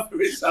one out for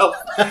myself.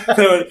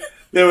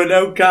 There were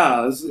no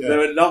cars. Yeah. There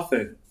were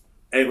nothing.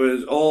 It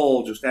was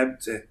all just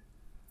empty.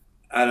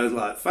 And I was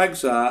like,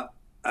 "Thanks for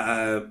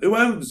that." Who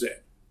owns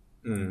it?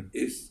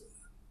 It's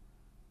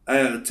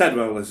Ted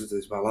won't listen to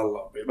this, my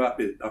landlord, but he might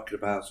be knocking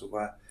about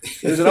somewhere.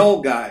 There's an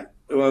old guy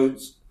who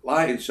owns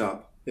lighting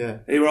shop. Yeah.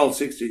 He was old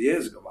 16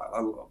 years ago, my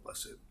landlord,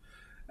 bless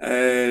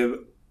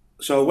him.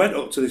 So I went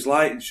up to this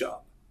lighting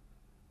shop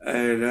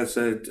and I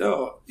said,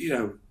 "Oh,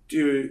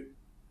 do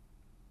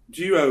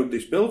you own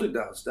this building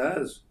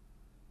downstairs?"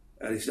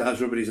 And he starts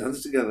rubbing his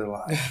hands together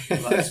like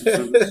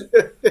some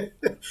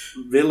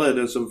villain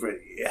or something.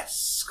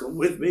 "Yes, come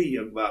with me,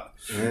 young man."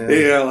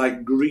 Yeah.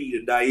 Like green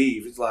and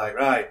naive. It's like,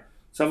 right,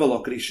 let's have a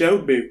look. And he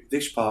showed me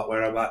this part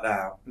where I'm at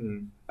now.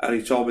 And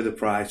he told me the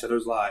price. And I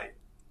was like,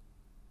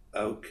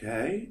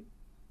 okay,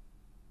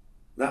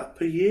 that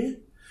per year?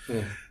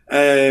 Yeah.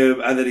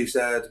 And then he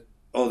said,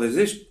 "Oh, there's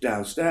this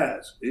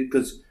downstairs."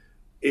 Because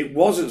it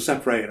wasn't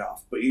separated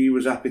off, but he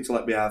was happy to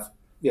let me have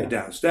it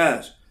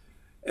downstairs.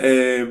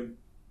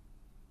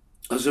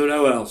 was there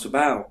no one else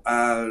about,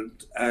 and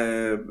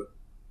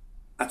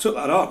I took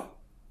that on.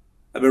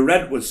 And my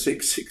rent was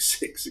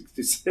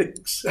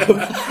 $666.66.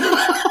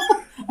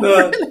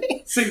 No,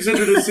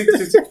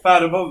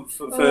 £666 a month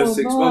for the first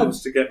 6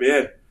 months to get me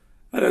in.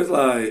 And I was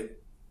like,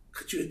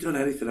 could you have done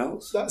anything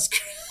else? That's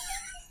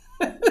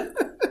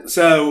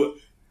So,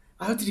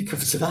 how did he come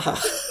to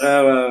that?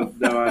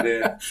 No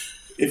idea.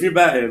 If you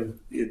met him,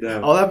 you'd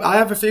know. I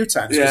have a few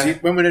times. Yeah.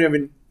 When we're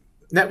doing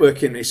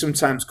networking, he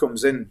sometimes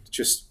comes in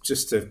just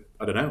to,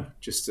 I don't know,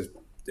 just to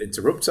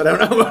interrupt. I don't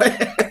know.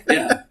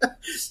 Yeah.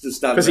 Just to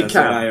stand 'Cause he there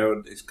can. and I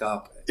own his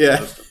carpet.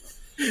 Yeah.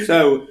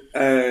 So,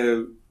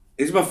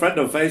 he's my friend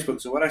on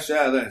Facebook, so when I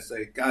share this, I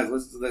say, guys,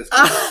 listen to this.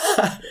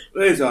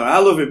 It's all right. I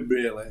love him,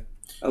 really.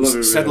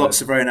 He said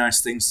lots of very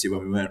nice things to you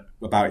when we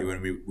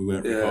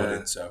weren't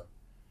recording, so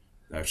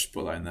I'll just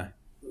put that in there.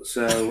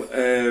 So,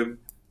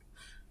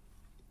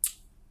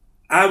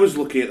 I was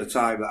lucky at the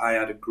time that I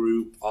had a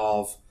group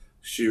of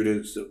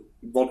students that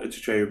wanted to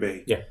train with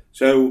me. Yeah.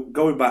 So,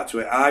 going back to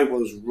it, I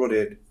was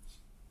running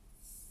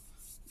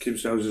Kim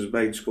Stones'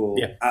 main school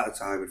at the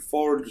time with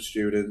 400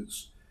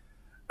 students,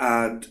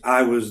 and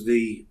I was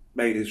the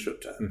main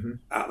instructor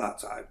at that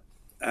time.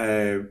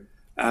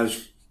 I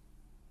was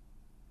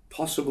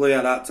possibly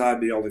at that time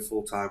the only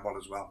full-time one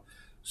as well.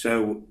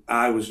 So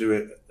I was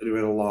doing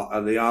a lot,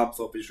 and the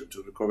Armthorpe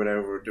instructors were coming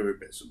over and doing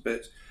bits and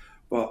bits.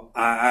 But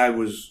I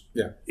was,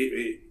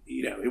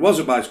 it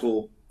wasn't my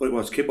school, but it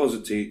was. Kim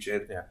wasn't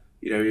teaching. Yeah.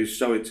 He was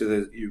so into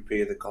the UP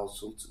and the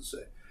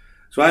consultancy.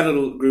 So I had a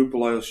little group of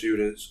loyal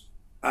students.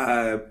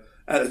 At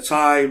the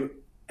time,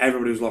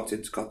 everybody was locked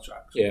into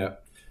contracts. Yeah.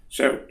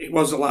 So it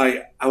wasn't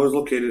like I was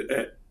looking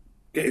at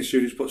getting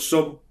students, but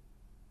some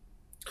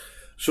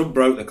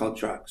broke their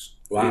contracts.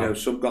 Wow.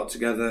 Some got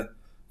together,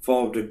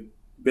 formed a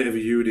bit of a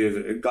union,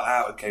 and got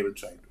out and came and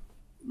trained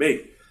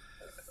me.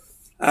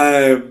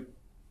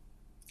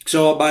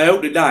 So on my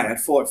opening night, I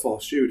had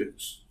 44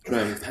 students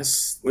trained,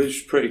 which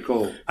is pretty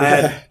cool.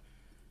 I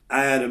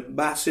had a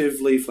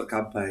massive leaflet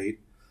campaign.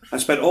 I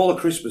spent all of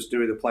Christmas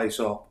doing the place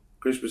up.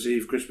 Christmas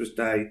Eve, Christmas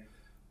Day,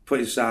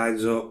 putting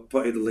signs up,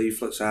 putting the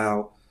leaflets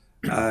out.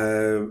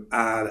 And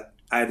I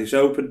had this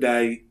open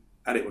day,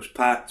 and it was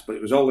packed, but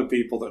it was only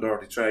people that had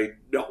already trained,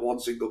 not one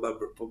single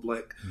member of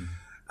public.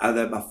 And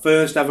then my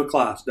first ever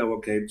class, no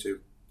one came to.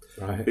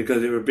 Right.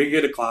 Because they were a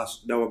beginner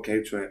class, no one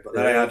came to it. But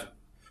then I had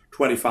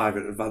 25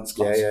 in advanced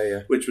class,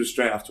 which was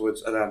straight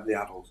afterwards, and then the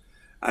adults.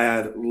 I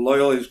had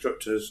loyal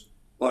instructors,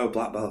 loyal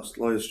black belts,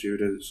 loyal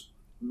students,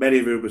 many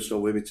of whom are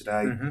still with me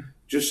today.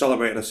 Just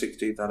celebrating our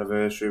 16th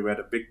anniversary. We had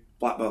a big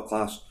black belt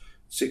class,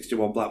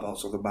 61 black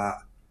belts on the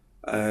mat.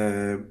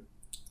 And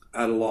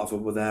a lot of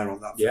them were there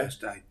on that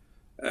first day.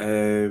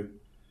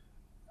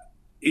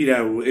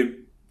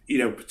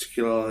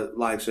 Particular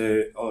likes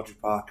of Audrey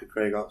Parker,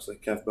 Craig Oxley,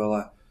 Kev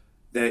Miller,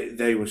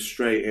 they were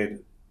straight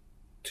in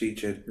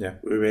teaching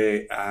with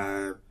me.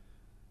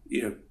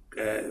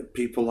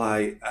 People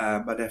like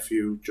my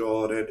nephew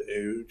Jordan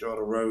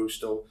Rose,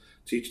 still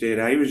teaching here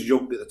now. He was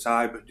young at the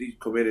time, but he'd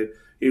come in and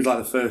he was like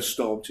the first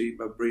Storm team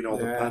member in all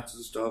the pads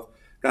and stuff.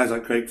 Guys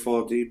like Craig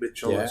Ford, Dean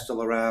Mitchell are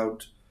still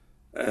around.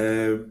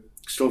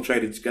 Still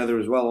training together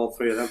as well. All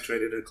three of them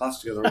training in a class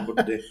together on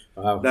Monday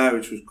now,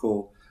 which was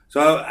cool.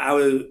 So I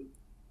was,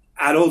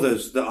 and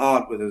others that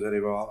aren't with us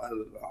anymore.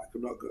 I'm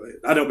not going.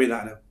 I don't mean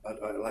that.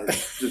 I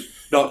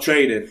just not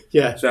training.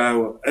 Yeah.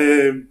 So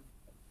I'm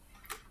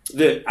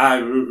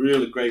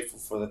really grateful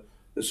for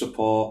the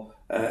support.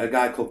 A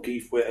guy called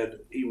Keith Whitten,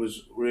 he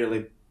was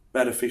really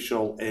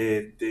beneficial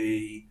in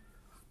the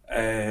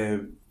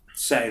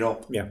setting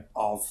up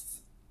of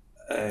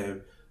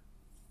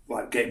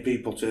getting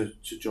people to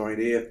join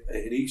here.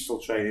 And he's still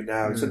training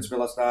now. He said to me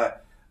last night,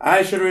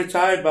 I should have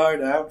retired by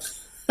now.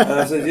 And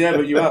I said, yeah,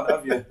 but you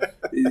have you?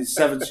 He's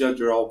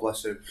 70-odd-year-old,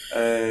 bless him.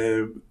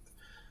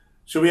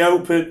 So we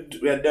opened,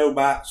 we had no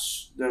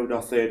mats, no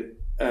nothing.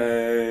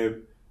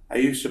 I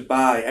used to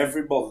buy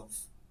every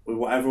month with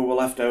whatever were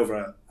left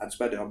over, I'd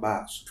spend it on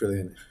mats.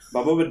 Brilliant.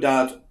 My mum and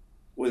dad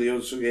were the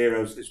unsung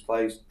heroes of this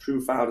place. True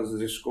founders of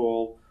this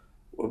school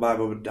were my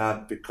mum and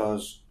dad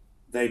because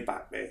they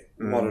backed me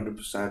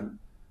 100%.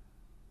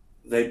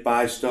 They'd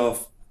buy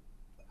stuff,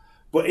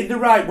 but in the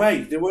right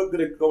way. They weren't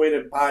going to go in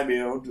and buy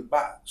me 100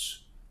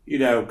 mats,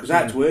 because I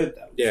had to earn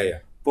those. Yeah.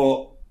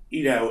 But,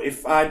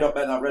 if I'd not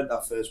met that rent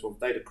that first month,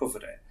 they'd have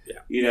covered it.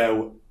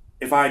 Yeah.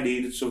 If I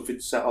needed something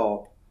to set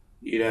up,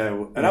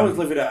 and I was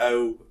living at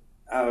home,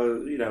 I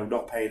was,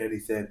 not paying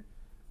anything.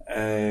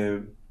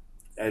 And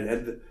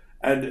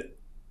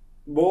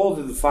more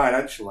than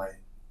financially,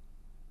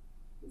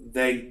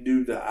 they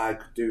knew that I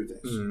could do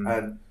this.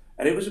 And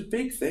it was a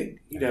big thing,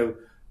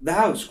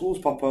 Now schools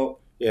pop up,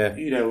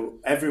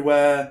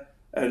 everywhere,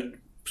 and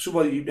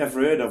somebody you've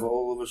never heard of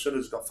all of a sudden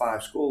has got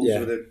 5 schools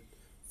within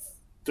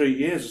 3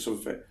 years or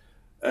something.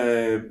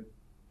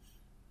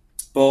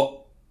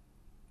 But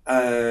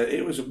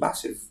it was a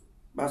massive,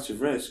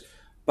 massive risk.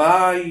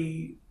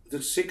 By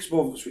the 6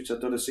 months, which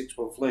I'd done a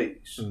 6-month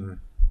lease,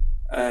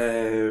 I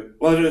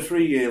did a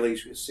 3-year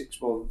lease with a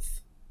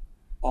 6-month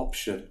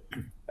option,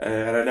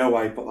 and I know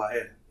why you put that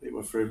in. it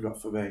was for him,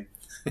 not for me,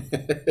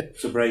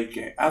 to break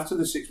it. After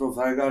the 6 months,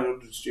 I got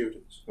 100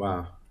 students.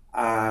 Wow.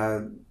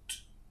 And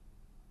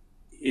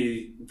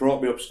he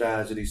brought me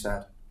upstairs and he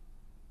said,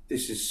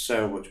 "This is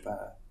so much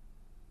better.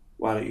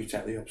 Why don't you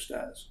take the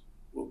upstairs?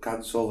 We'll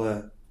cancel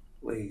the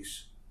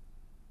lease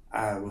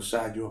and we'll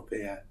sign you up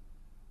here."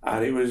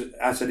 And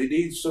I said, "It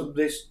needs some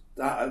this,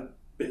 that, and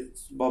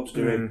bits Bob's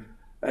doing."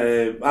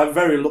 I'm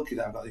very lucky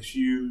that I've got this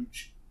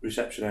huge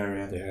reception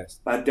area. Yes.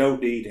 But I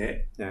don't need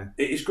it. Yeah.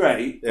 It's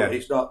great, but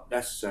it's not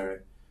necessary.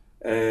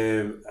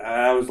 And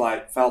I was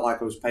felt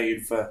like I was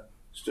paying for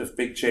stuff,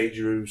 big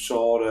changing room,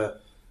 sauna,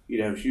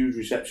 huge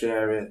reception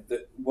area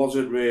that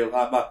wasn't real.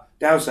 Like my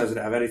downstairs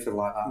didn't have anything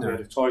like that. No. We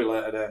had a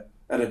toilet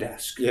and a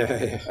desk.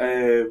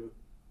 Yeah.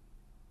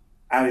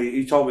 And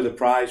he told me the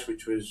price,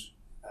 which was,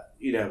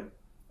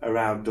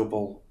 around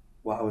double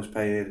what I was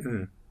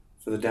paying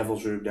for the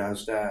Devil's Room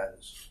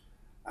downstairs.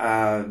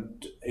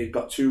 And it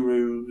got 2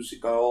 rooms,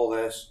 it got all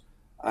this.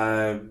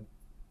 And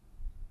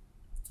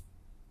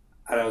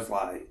I was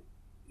like,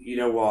 you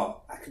know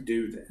what, I can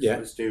do this. Yeah.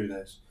 Let's do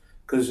this.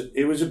 Because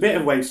it was a bit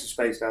of waste of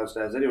space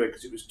downstairs anyway,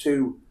 because it was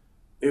 2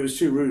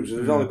 rooms and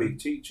there was only me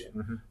teaching.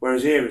 Mm-hmm.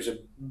 Whereas here it's a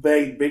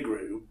big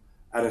room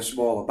and a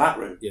smaller back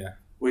room. Yeah.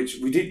 Which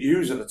we didn't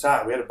use at the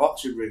time. We had a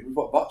boxing ring. We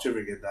put a boxing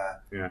ring in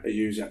there. Yeah. And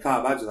use it. I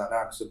can't imagine that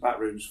now because the back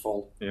room's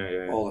full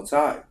all the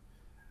time.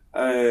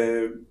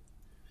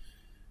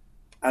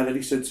 And then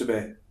he said to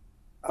me,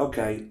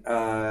 "Okay,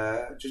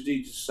 just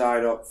need to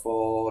sign up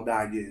for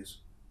 9 years."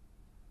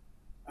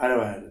 And I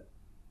went,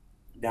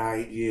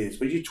 9 years?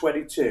 When you're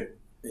 22?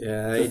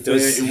 Yeah, it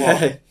does.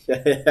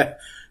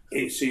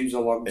 It seems a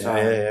long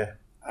time. Yeah.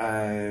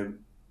 And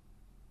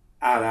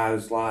I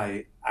was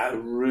like, I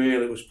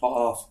really was put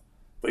off.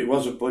 But he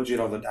wasn't budging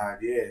on the 9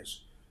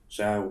 years.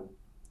 So,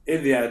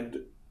 in the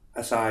end,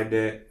 I signed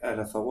it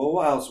and I thought, well,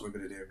 what else are we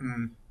going to do?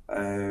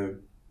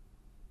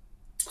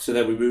 So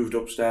then we moved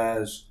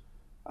upstairs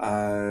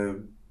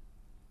and,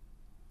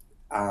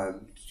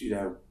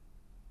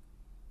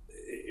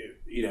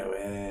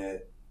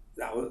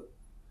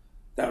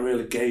 that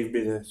really gave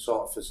me the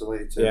sort of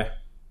facility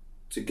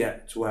to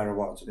get to where I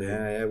want to be.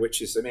 Yeah,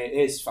 which is, it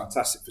is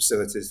fantastic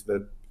facilities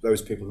for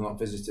those people who are not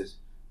visited.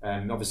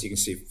 Obviously, you can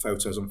see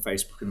photos on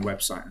Facebook and the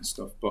website and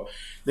stuff. But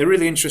the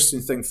really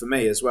interesting thing for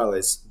me as well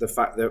is the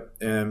fact that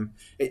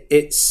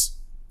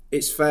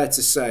it's fair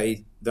to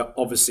say that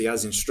obviously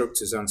as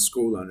instructors and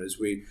school owners,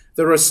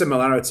 there are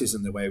similarities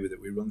in the way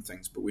that we run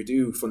things, but we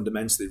do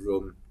fundamentally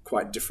run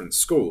quite different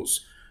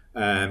schools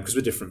because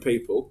we're different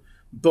people.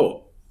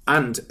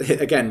 And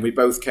again, we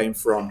both came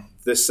from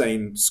the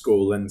same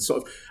school, and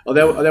sort of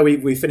although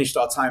we finished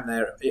our time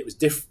there, it was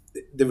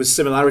there was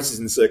similarities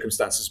in the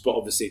circumstances, but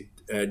obviously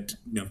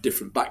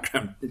different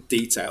background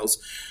details.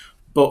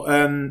 But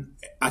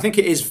I think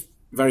it is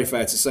very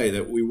fair to say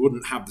that we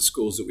wouldn't have the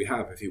schools that we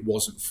have if it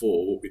wasn't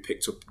for what we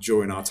picked up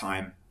during our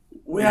time.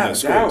 Without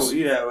doubt,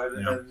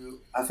 and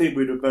I think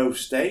we'd have both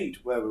stayed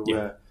where we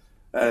were.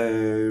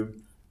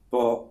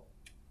 But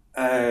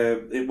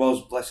it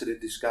was blessed in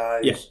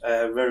disguise. Yeah.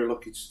 Very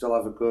lucky to still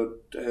have a good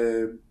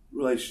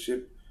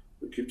relationship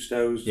with Kim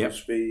Stowes, so to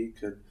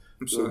speak, and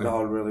we got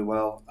on really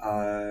well.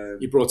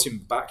 You brought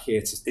him back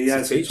here to teach.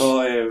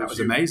 That was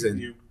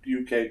amazing.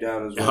 You came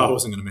down as well. I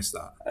wasn't going to miss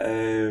that.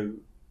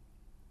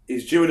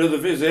 He's due another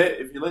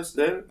visit. If you're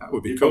listening, that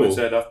would be cool. Probably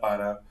turned off by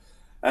now.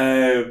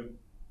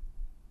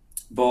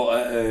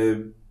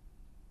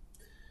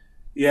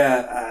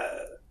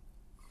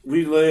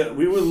 We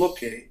were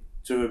lucky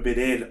to have been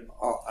in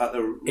at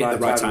the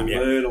right time. We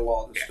learned a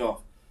lot of the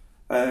stuff.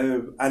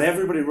 And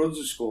everybody runs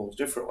the schools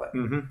differently.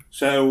 Mm-hmm.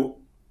 So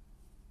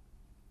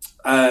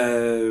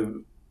I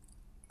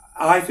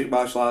think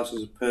martial arts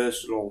is a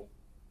personal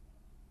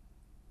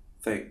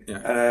thing.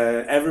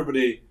 Yeah.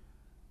 Everybody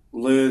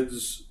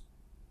learns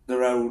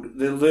their own.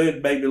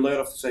 Maybe learn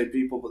off the same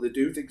people, but they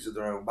do things in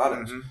their own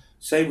manners. Mm-hmm.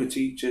 Same with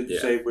teaching,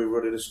 same with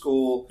running a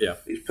school. Yeah.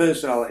 It's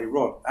personality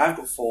run. I've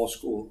got 4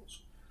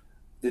 schools.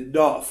 They're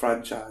not a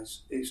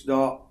franchise. It's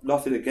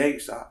nothing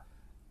against that.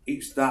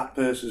 It's that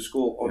person's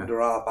school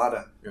under our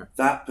banner. Yeah.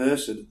 That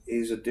person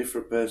is a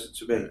different person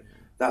to me. Yeah.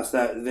 That's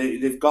that.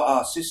 They've got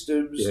our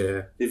systems.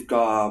 Yeah. They've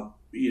got our,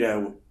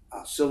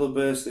 our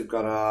syllabus. They've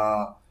got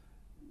our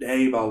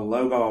name, our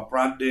logo, our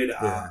branding,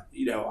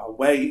 our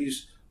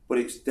ways. But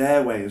it's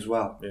their way as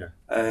well. Yeah.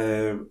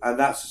 And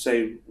that's the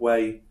same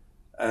way.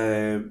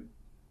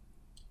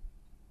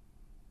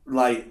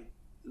 Like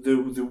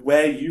the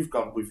way you've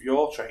gone with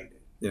your training.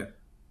 Yeah.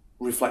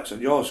 Reflects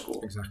on your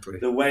school. Exactly.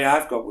 The way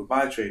I've gone with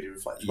my training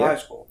reflects my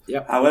school.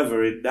 Yep.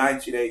 However, in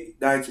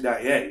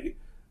 1998,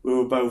 we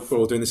were both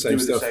all doing the same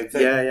stuff. The same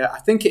thing. Yeah. I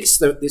think it's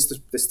the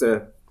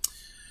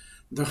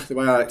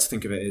way I like to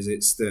think of it is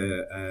it's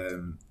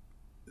the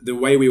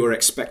way we were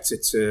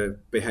expected to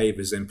behave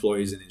as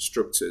employees and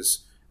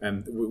instructors.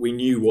 We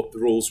knew what the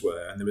rules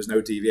were, and there was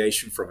no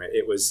deviation from it.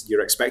 It was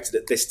you're expected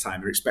at this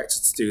time, you're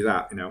expected to do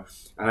that. And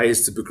I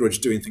used to begrudge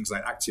doing things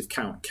like active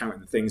count,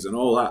 counting the things, and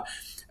all that.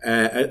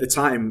 At the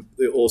time,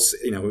 it was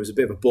a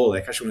bit of a ball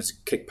ache. I actually wanted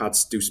to kick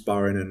pads, do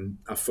sparring, and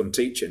have fun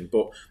teaching.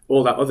 But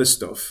all that other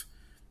stuff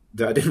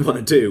that I didn't want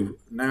to do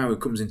now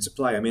comes into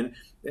play. I mean,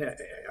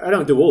 I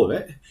don't do all of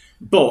it,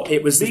 but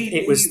it was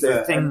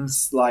the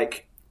things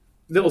like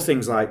little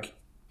things like,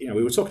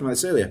 we were talking about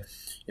this earlier.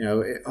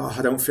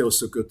 I don't feel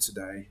so good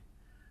today.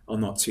 I'll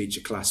not teach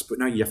a class, but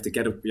now you have to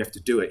get up. You have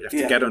to do it. You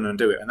have to get on and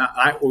do it. And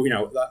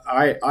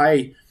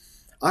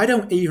I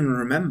don't even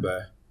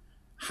remember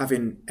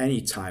having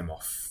any time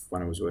off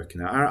when I was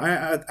working there.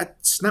 I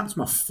snapped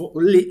my foot,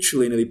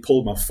 literally nearly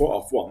pulled my foot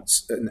off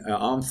once at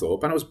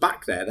Armthorpe, and I was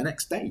back there the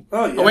next day.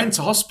 Oh, yeah. I went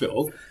to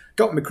hospital,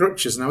 got my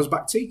crutches, and I was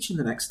back teaching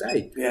the next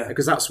day. Yeah,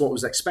 because that's what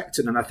was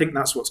expected, and I think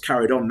that's what's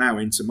carried on now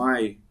into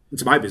my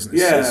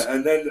business. Yeah,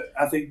 and then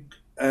I think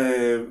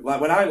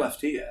like when I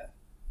left here,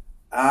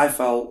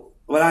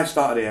 when I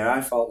started here,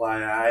 I felt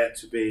like I had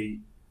to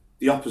be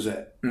the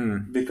opposite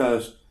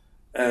because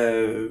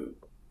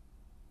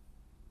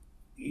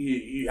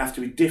you have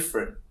to be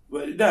different.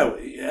 But no,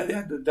 at the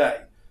end of the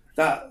day,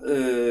 that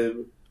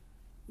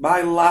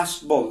my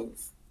last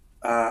month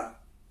at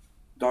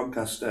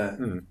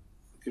Doncaster,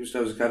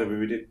 Kingstones Academy,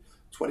 we did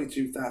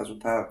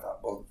 £22,000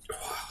 that month.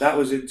 That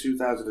was in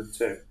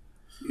 2002.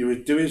 You were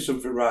doing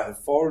something right.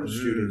 400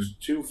 students,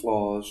 2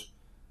 floors.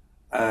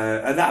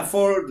 And that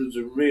 400 is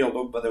a real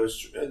number. There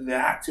was the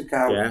active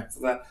count for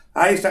the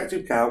highest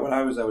active count when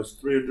I was there was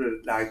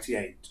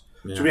 398.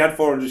 Yeah. So we had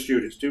 400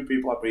 students, 2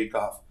 people a week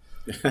off.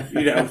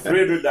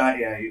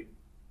 398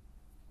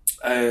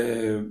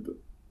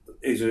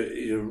 is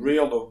a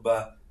real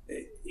number.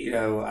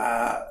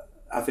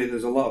 I think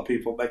there's a lot of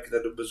people making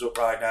the numbers up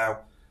right now.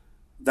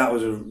 That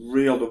was a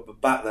real number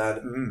back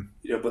then.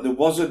 But there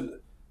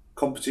wasn't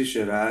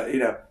competition. I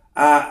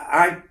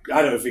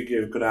don't think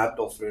you could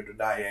handle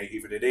 398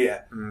 even in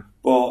here.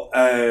 But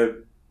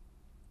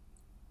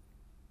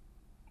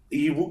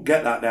you won't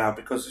get that now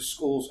because there's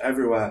schools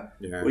everywhere.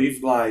 Yeah.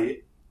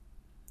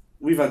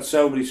 We've had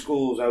so many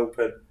schools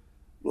open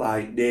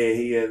like near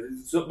here.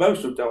 Most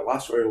of them don't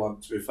last very long,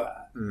 to be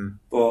fair.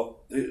 But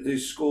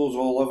there's schools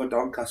all over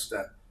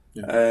Doncaster.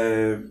 Yeah.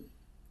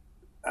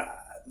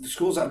 The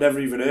schools I've never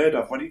even heard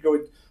of.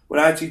 When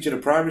I teach in a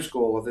primary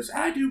school, and they say,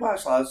 I do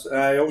martial arts, and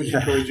I always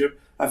encourage them.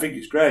 I think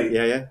it's great.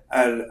 Yeah.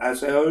 And I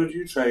say, who do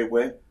you train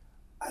with?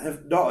 I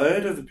have not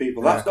heard of the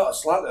people. That's not a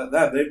slant at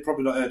them. They've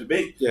probably not heard of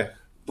me. Yeah.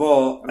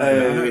 But I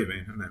know what you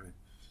mean.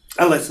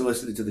 Unless they're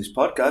listening to this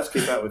podcast,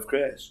 keep out with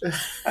Chris.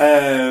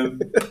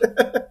 And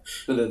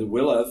then they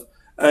will have.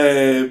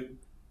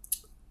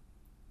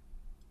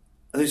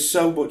 There's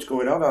so much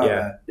going on out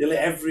there. Nearly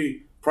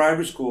every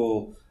primary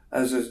school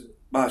has a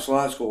martial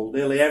arts school.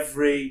 Nearly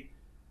every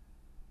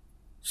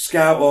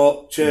scout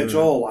or church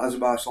hall has a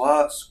martial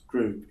arts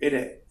group in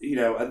it.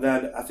 And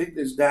then I think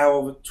there's now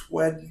over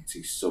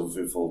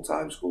 20-something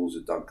full-time schools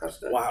in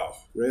Doncaster. Wow,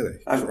 really?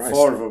 I've got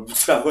 4 of them.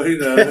 So,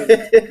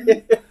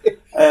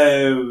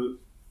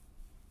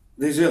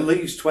 there's at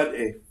least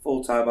 20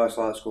 full-time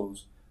martial arts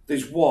schools.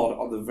 There's one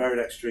on the very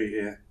next street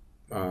here,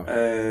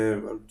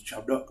 which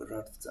I'm not going to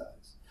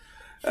advertise.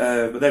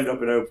 But they've not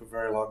been open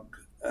very long.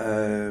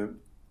 And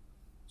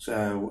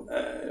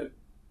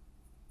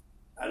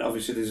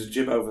obviously there's a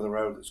gym over the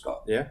road that's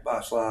got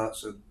martial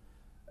arts,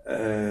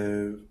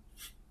 and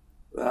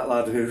that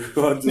lad who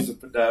wanders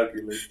up and down,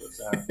 you leave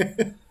us out.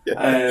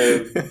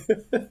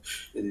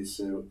 It is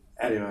so.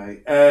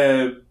 Anyway.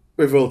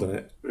 We've all done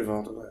it.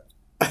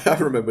 I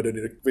remember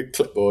doing a big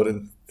clipboard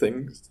and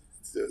things.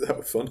 That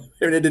was fun.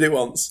 I only did it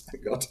once,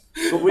 thank God.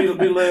 But we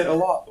learned a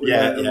lot. We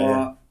learned a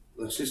lot.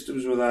 The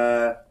systems were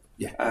there.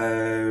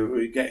 Yeah. We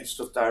were getting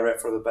stuff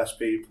direct from the best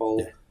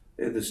people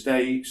in the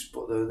States,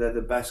 but they're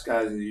the best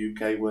guys in the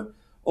UK. Were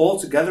all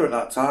together at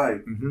that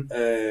time.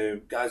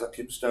 Guys like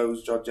Kim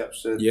Stones, John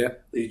Jepson,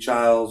 Lee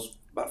Childs,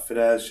 Matt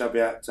Finesse, Shabby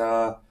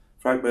Akhtar,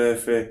 Frank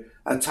Murphy.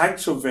 I tagged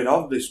something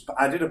on this.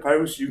 I did a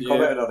post, you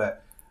commented on it.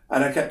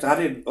 And I kept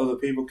adding other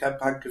people. Ken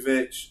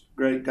Pankovic,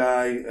 great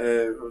guy,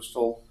 who I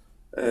still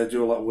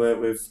do a lot of work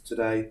with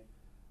today.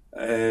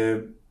 They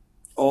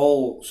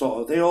all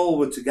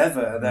were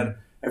together, and then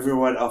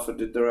everyone went off and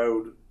did their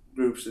own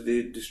groups, and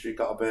the industry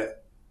got a bit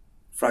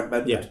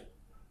fragmented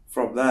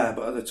from there.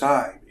 But at the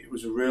time, it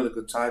was a really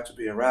good time to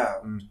be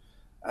around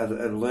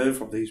and learn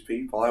from these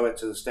people. I went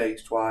to the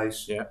States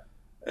twice,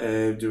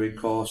 doing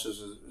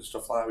courses and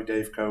stuff like that with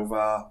Dave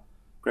Kovar,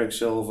 Greg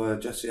Silver,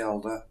 Jesse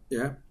Elder.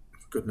 Yeah.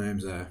 Good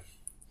names there.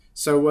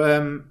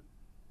 So,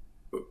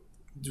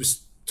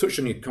 just touched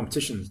on your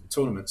competition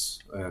tournaments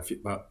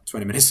about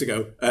 20 minutes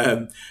ago.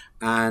 And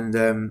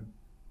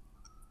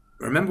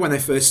remember when they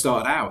first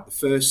started out,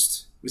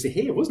 was it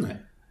here, wasn't it?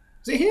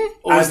 Was it here?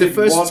 Or was the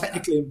first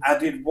technically? I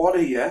did one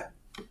here,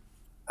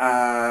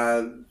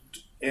 and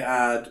it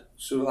had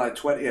something like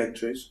 20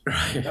 entries.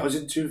 Right. That was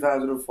in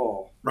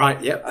 2004. Right,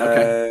 yep,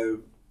 okay.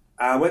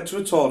 I went to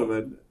a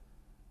tournament,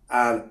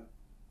 and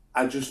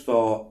I just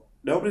thought,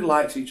 nobody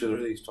likes each other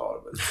in these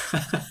tournaments.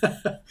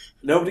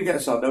 Nobody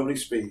gets on, nobody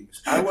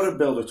speaks. I want to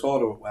build a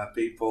tournament where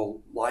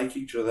people like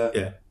each other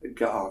and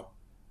get on.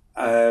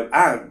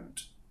 And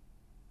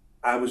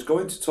I was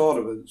going to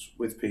tournaments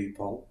with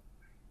people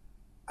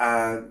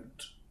and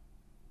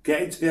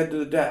getting to the end of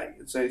the day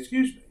and say,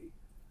 excuse me,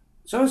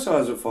 so-and-so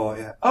hasn't fought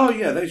yet. Oh,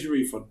 yeah, there's your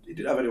refund. You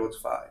didn't have anyone to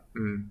fight.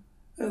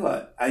 They're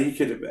like, are you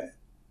kidding me?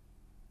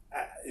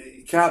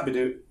 You can't be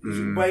doing it.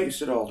 He's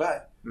wasted all day.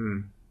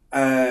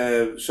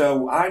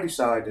 So I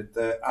decided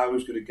that I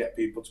was going to get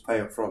people to pay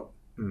up front.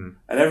 And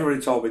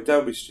everybody told me,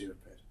 don't be stupid.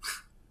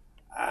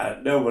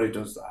 Nobody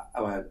does that.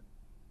 I went,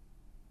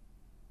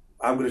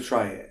 I'm going to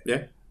try it.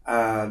 Yeah.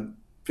 And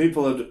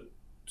people had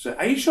said,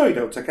 are you sure you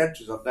don't take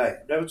entries on day?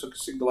 I never took a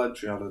single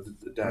entry on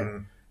the day.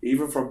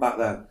 Even from back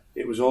then,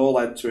 it was all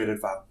enter in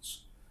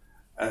advance.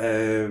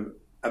 And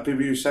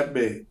people used to send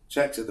me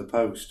checks in the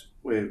post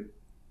with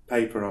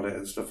paper on it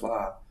and stuff like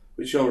that,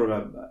 which you'll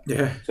remember.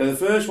 Yeah. So the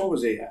first one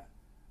was here.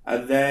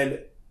 And then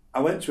I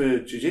went to a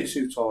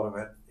jiu-jitsu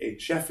tournament in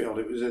Sheffield.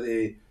 It was at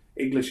the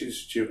English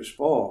Institute of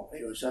Sport.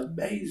 It was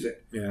amazing.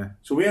 Yeah.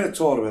 So we had a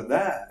tournament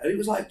there, and it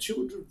was like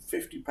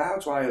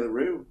 £250 to hire the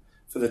room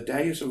for the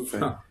day or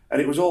something. Huh.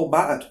 And it was all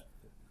battered.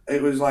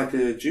 It was like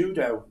a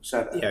judo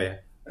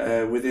centre.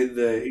 Yeah. Within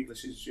the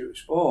English Institute of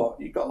Sport.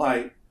 You got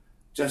like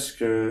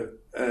Jessica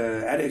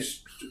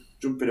Ennis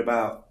jumping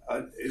about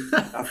in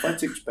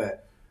athletics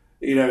bit.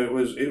 You know, it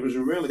was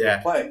a really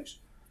good place.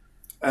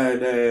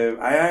 And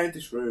I hired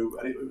this room,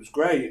 and it was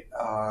great.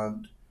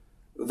 And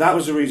that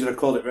was the reason I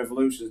called it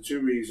Revolution. The two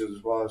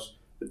reasons was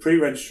the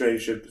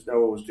pre-registration, because no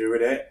one was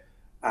doing it,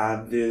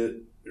 and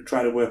the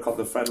trying to work on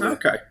the friendly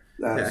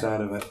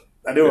side of it.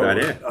 I knew I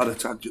was on a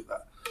tangent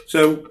there.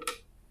 So,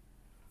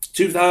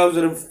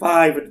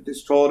 2005, I did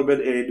this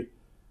tournament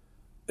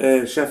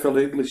in Sheffield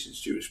English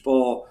Institute of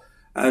Sport,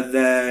 and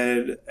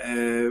then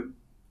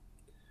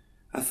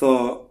I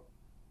thought,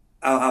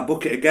 I'll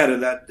book it again,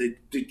 and then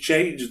they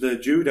changed the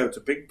judo to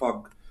ping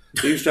pong.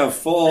 They used to have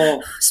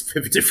 4. It's a bit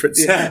of a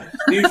difference. Yeah,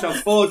 they used to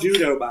have 4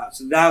 judo mats,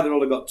 and now they've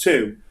only got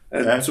 2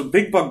 and some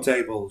ping pong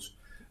tables.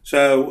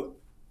 So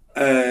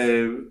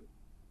I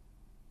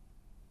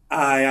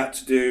had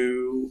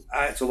to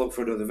look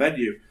for another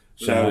venue.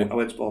 So I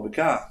went to Bobby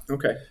Carr.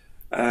 Okay.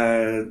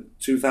 End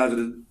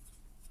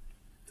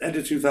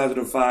of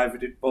 2005, we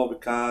did Bobby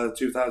Carr.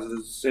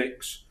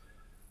 2006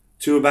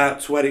 to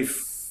about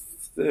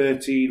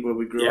 2013 when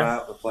we grew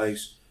out the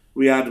place.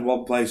 We had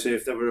one place here.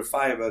 If there were a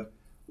fireman,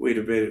 we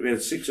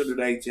had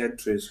 680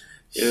 entries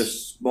in a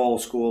small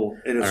school,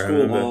 in a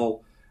school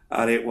hall,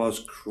 and it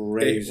was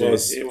crazy. It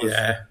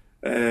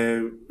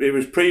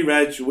was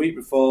pre-reg a week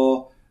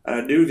before, and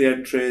I knew the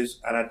entries,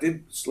 and I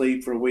didn't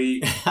sleep for a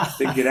week,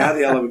 thinking how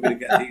the hell are we going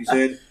to get these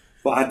in?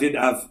 But I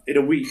didn't have, in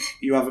a week,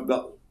 you haven't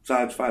got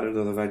time to find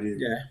another venue.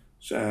 Yeah.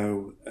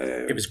 So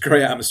it was a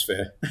great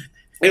atmosphere.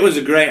 It was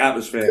a great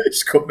atmosphere. You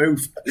just couldn't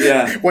move.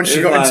 Yeah. Once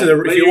you got into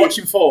if you were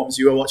watching forms,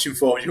 you were watching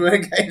forms. You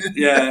weren't getting...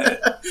 Yeah.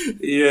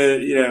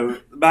 You know,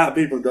 the amount of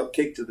people got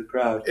kicked in the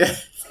crowd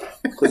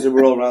because they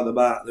were all around the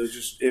mat.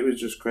 It was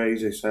just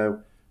crazy. So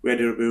we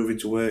ended up moving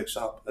to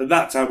Worksop. And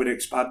that time we'd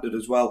expanded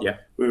as well. Yeah.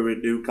 We were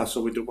in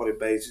Newcastle. We'd done one in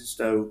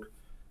Basingstoke.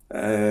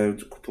 A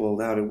couple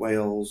down in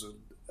Wales and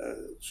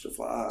stuff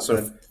like that.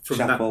 So from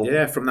Chapel,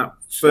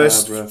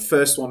 that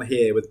first one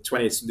here with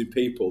 20-something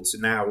people to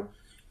now,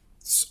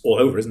 it's all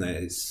over, isn't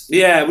it?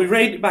 Yeah, we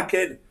reined it back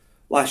in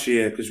last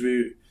year because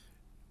we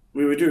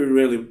were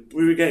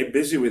getting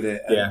busy with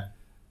it.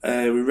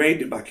 And, we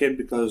reined it back in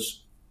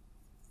because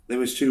there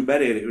was too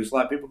many, and it was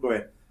like people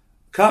going,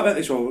 can't make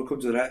this one, we'll come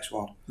to the next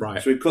one.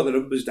 Right. So we cut the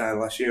numbers down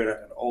last year, and had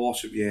an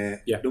awesome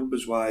year. Yeah.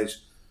 Numbers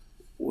wise,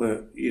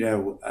 every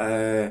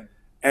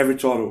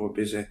tournament were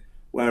busy,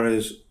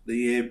 whereas the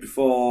year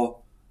before,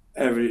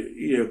 a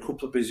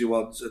couple of busy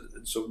ones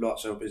and some not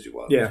so busy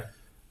ones. Yeah.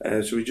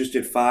 So we just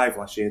did 5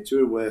 last year, 2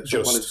 in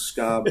Worksop, 1 in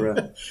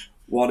Scarborough,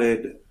 1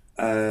 in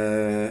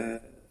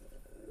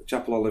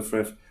Chapel on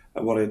Frith,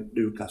 and 1 in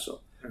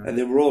Newcastle. And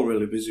they were all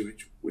really busy,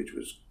 which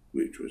was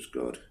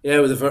good.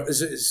 Yeah,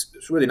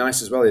 it's really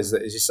nice as well. Is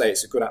that, as you say,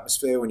 it's a good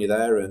atmosphere when you're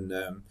there, and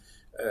the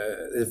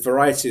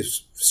variety of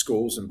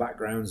schools and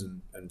backgrounds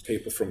and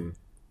people from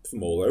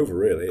all over,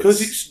 really.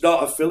 Because it's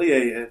not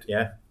affiliated.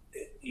 Yeah,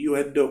 you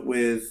end up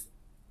with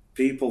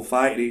people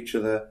fighting each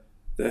other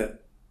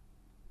that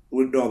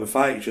wouldn't normally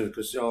fight each other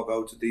because they all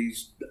go to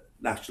these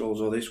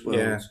nationals or this world.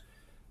 Yeah.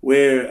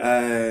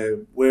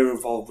 We're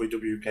involved with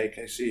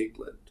WKKC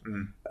England,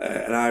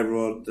 and I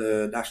run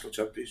the national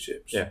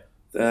championships. Yeah.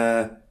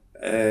 There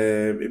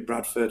in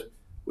Bradford,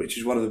 which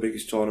is one of the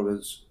biggest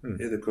tournaments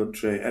in the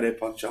country, and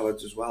Ippon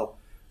Challenge as well,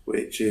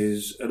 which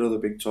is another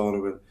big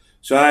tournament.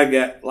 So I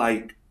get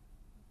like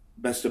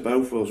best of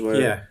both worlds,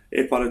 where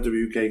Ippon and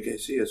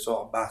WKKC are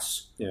sort of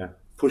mass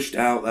pushed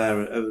out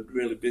there at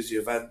really busy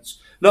events.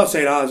 Not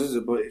saying ours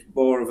isn't, but it's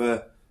more of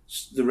the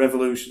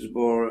Revolution is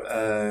more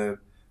of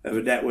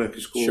a network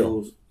of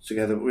schools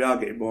together. But we are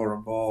getting more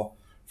and more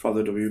from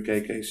the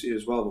WKKC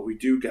as well, but we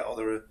do get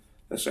other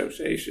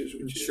associations,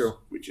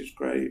 which is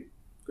great.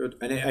 Good.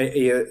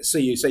 And so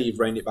you say you've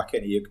reined it back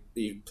in. Are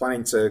you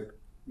planning to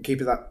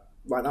keep it like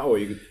that, or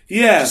you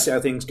just see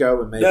how things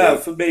go? And maybe... No,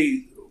 for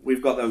me,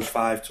 we've got those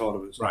 5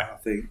 tournaments. Right. I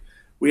think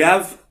we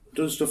have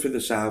done stuff in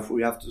the south.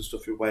 We have done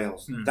stuff in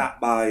Wales.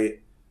 That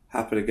might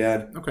happen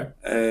again. Okay.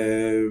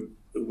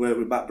 Worked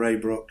with Matt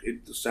Braybrook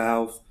in the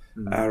south,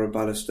 Aaron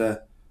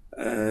Bannister,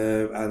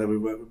 and then we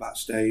worked with Matt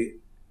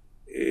State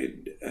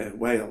in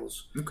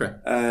Wales. Okay.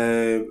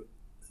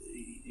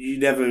 You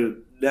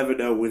never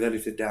know with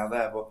anything down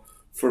there, but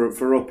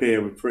for up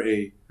here, we're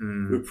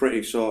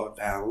pretty sorted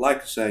now.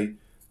 Like I say,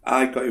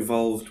 I got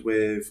involved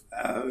with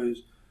I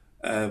was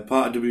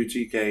part of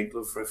WTK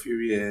England for a few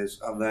years,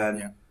 and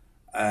then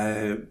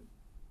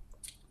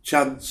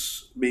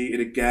chance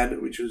meeting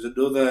again, which was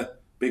another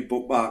big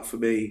bookmark for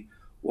me.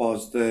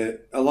 Was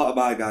that a lot of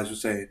my guys were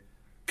saying,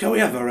 "Can we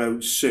have our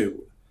own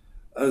suit?"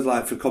 I was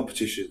like, for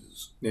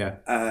competitions. Yeah.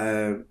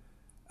 And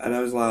I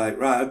was like,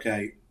 right,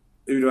 okay,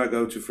 who do I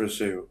go to for a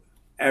suit?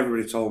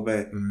 Everybody told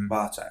me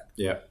Bartek.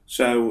 Yeah.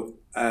 So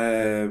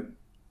I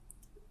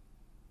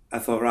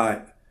thought,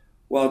 right,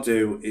 what I'll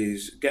do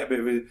is get a bit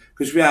of it,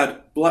 because we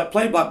had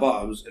plain black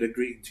bottoms and a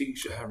green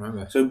t-shirt. I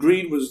remember. So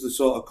green was the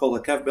sort of colour.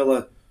 Kev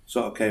Miller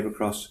sort of came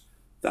across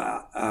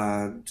that,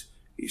 and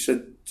he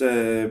said,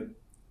 no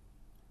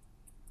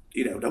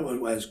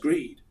one wears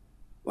green.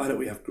 Why don't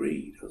we have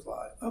green? I was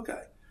like,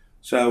 okay.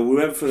 So we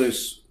went for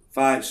this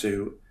fight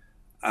suit,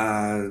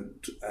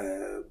 and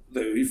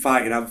the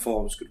fighting and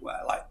forms could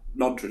wear, like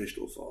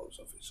non-traditional forms,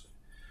 obviously.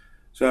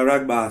 So I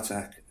rang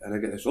Bartek, and I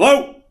get this,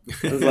 hello?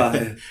 I was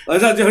like,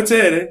 is that Joe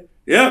Tierney?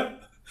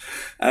 Yep.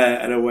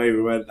 And away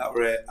we went, that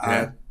were it.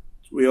 And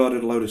we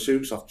ordered a load of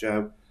suits off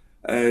Joe,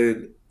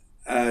 and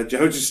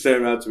Joe just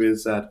turned around to me and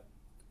said,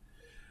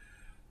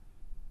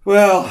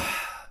 well,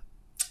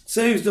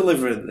 say who's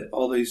delivering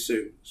all these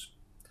suits.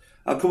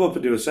 I'll come up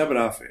and do a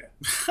seminar for you.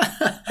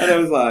 And I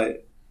was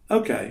like,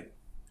 okay.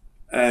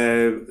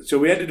 So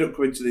we ended up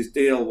coming to this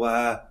deal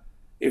where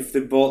if they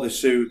bought the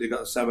suit, they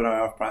got a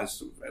seminar off price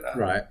or something like that.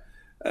 Right.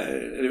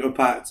 And it was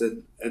packed,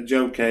 and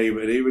Joe came,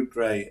 and he was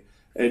great.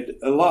 And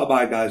a lot of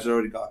my guys had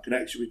already got a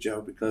connection with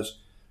Joe because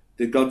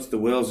they'd gone to the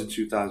Worlds in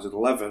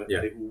 2011, and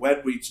it was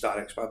when we'd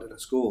started expanding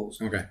at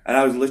schools. Okay. And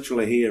I was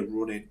literally here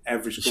running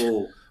every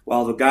school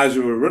while the guys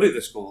who were running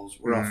the schools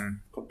were off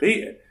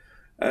competing.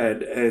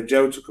 And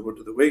Joe took him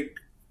under the wing.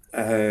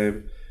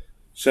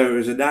 So it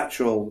was a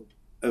natural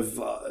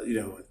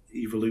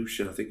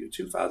evolution. I think it was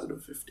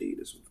 2015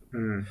 or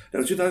something.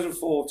 No,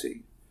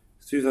 2014.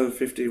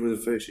 2015 was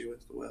the first year we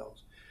went to the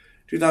Worlds.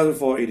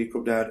 2014 he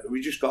come down.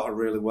 We just got on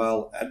really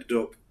well. Ended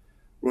up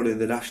running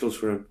the nationals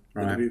for him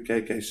at the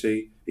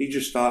WKKC. He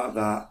just started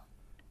that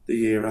the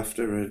year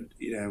after, and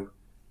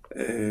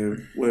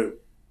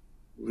worked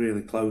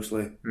really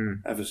closely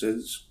ever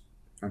since.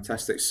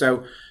 Fantastic.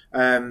 So,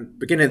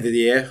 beginning of the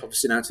year,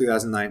 obviously now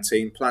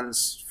 2019,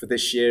 plans for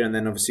this year, and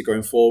then obviously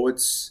going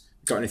forwards.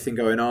 Got anything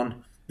going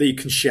on that you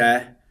can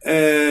share?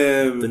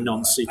 The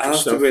non-secret I have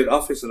stuff. to go in the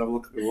office and have a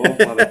look at my wall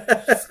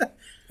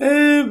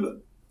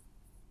planner.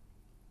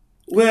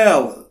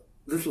 Well,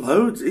 there's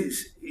loads.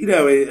 It's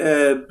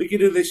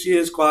beginning of this year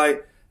is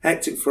quite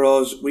hectic for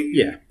us. We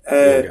get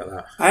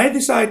that. I had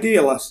this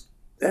idea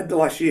end of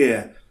last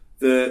year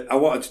that I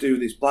wanted to do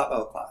this black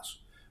belt class,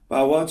 but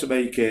I wanted to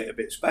make it a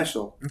bit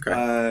special.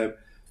 Okay.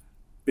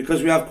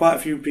 Because we have quite a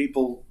few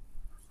people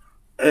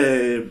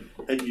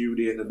at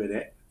uni at the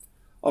minute.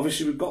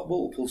 Obviously, we've got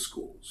multiple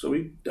schools, so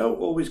we don't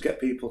always get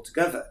people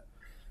together.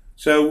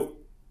 So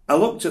I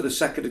looked at the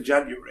 2nd of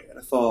January and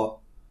I thought,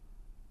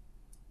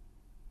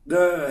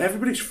 no,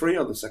 everybody's free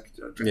on the 2nd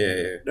of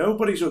January. Yeah.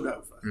 Nobody's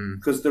hungover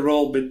because they're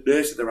all been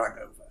nursing their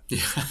hangover.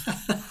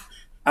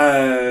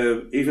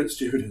 Even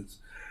students.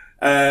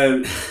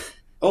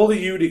 All the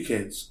uni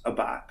kids are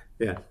back.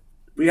 Yeah.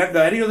 We haven't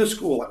got any other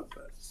school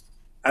open.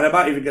 And I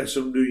might even get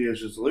some New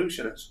Year's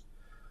resolutions.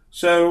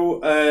 So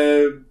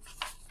I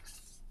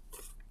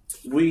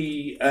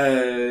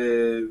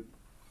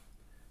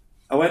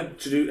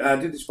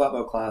did this black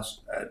belt class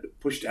and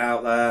pushed it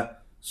out there,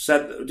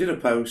 did a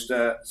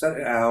poster, sent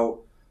it out,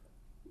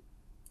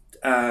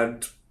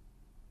 and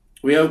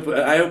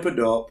I opened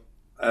up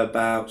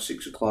about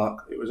 6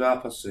 o'clock. It was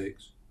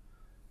 6:30,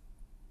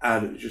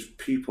 and it was just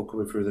people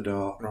coming through the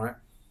door. Right.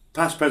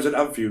 Past, present,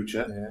 and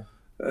future. Yeah.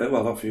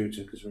 Well, not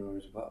future because we're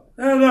always about.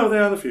 No, they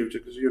are the future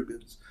because we're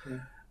youngins.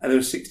 Yeah. And there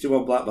were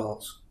 61 black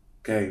belts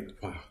came.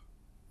 Wow.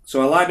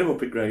 So I lined them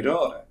up in grade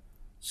order: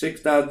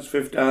 6th dance,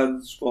 5th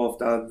dance, 4th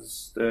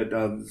dance, 3rd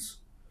dance.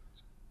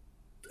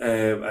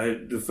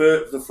 And the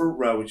front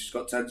row, which has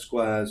got 10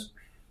 squares,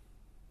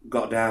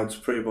 got down to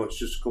pretty much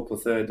just a couple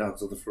of 3rd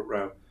dance on the front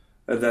row,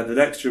 and then the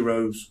next 2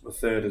 rows were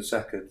 3rd and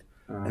 2nd.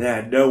 And they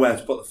had nowhere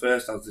to put the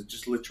 1st dance. They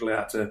just literally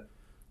had to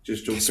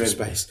just jump in.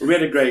 Space. We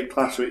had a great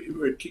class.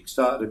 We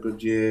kick-started a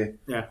good year.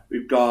 Yeah.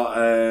 We've got.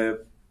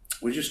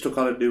 We just took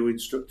on a new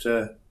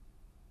instructor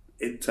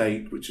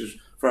intake, which is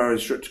for our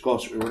instructor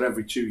course we run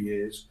every 2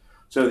 years.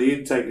 So the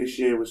intake this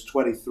year was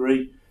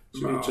 23.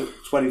 So we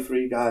took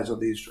 23 guys on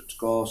the instructor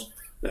course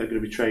that are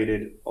going to be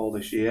training all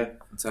this year.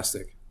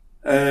 Fantastic.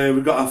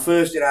 We've got our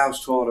first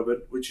in-house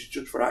tournament, which is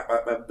just for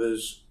ACMAC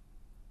members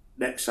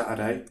next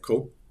Saturday.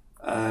 Cool.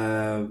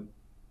 And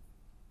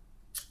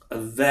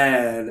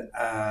then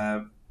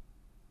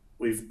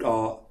we've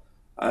got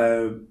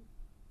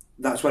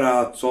that's when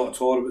our sort of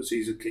tournament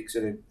season kicks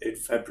in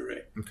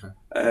February. Okay.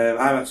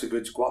 I'm actually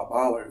going to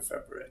Guatemala in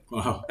February.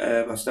 Wow.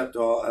 My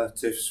stepdaughter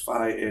Tiff's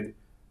fighting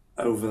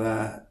over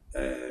there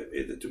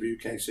in the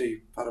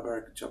WKC Pan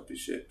American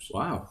Championships.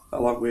 Wow.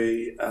 Along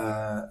with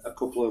a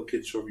couple of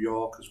kids from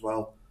York as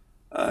well,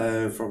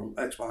 from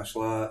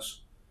ex-martial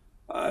arts.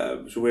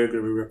 So we're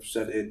going to be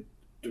representing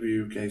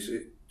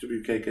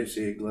WKKC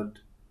England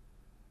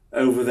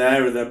over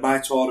there, and then my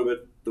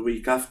tournament the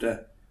week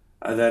after,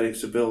 and then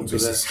it's a build to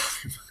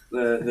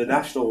the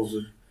nationals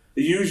and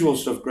the usual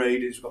stuff.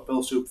 Grading. We've got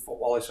Bill Superfoot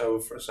Wallace over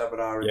for a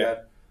seminar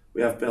again.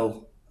 We have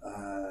Bill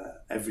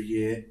every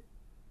year.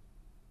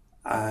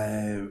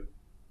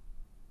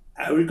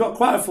 We've got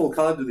quite a full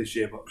calendar this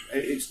year, but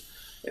it's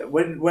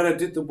when I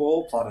did the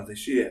ball planner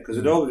this year, because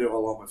I normally do it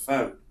all on my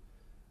phone.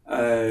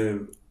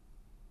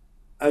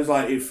 I was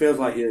like, it feels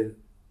like you're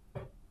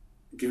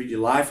giving your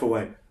life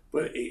away,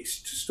 but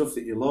it's just stuff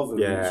that you love.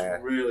 And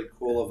it's really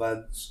cool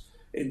events,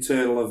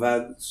 internal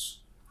events,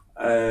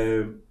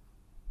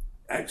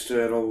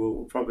 external.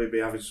 We'll probably be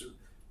having some,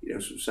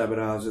 some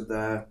seminars in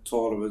there,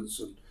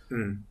 tournaments,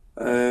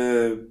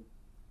 and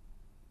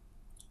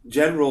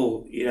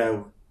general.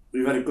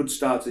 We've had a good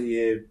start to the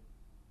year,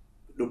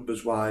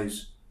 numbers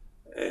wise.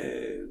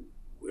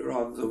 We're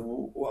on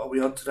what are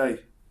we on today?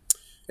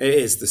 It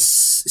is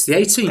it's the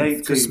 18th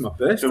because it's my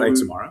birthday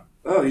tomorrow.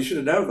 Oh, you should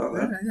have known that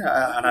then.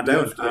 Yeah, and I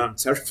don't. I'm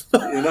terrible.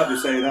 You'll not be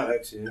saying that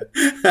next year.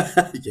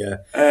 Yeah.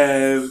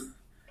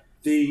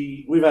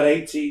 We've had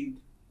 18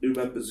 new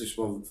members this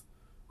month,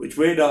 which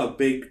we're not a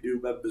big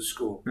new members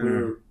school.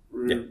 We're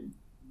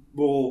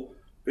more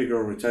bigger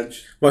on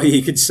retention. Well,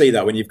 you can see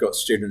that when you've got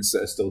students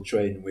that are still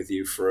training with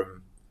you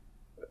from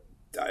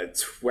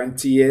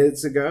 20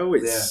 years ago.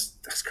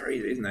 That's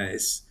crazy, isn't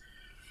it?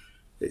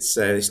 It's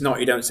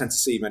not. You don't tend to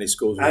see many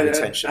schools with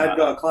retention. I've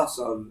got a class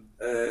on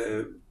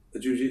a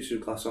jiu-jitsu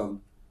class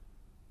on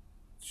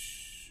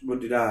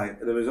Monday night,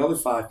 and there was only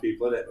 5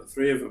 people in it, but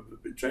 3 of them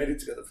have been training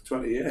together for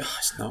 20 years.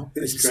 It's not.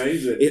 It's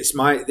crazy. It's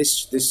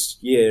this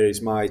year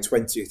is my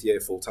 20th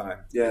year full time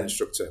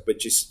instructor, but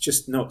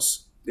just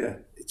nuts. Yeah,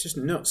 it's just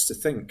nuts to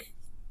think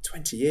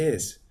 20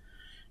 years,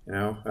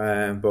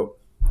 but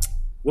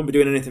wouldn't be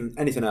doing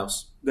anything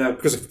else. No,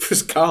 because I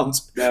just can't.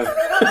 No,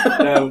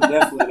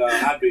 definitely not.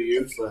 I'd be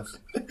useless.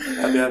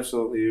 I'd be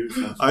absolutely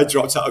useless. I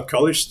dropped out of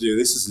college to do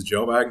this as a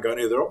job. I hadn't got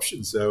any other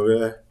options.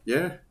 So,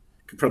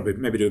 could probably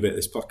maybe do a bit of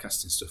this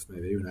podcasting stuff,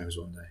 maybe. Who knows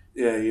one day.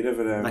 Yeah, you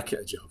never know. Make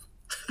it a job.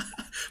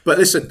 But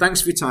listen,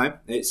 thanks for your time.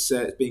 It's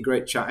been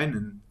great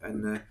chatting.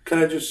 And can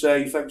I just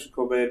say thanks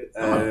for coming?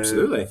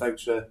 Absolutely.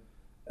 Thanks for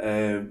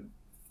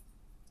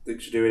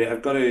doing it.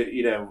 I've got to,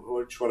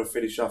 I just want to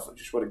finish off. I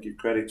just want to give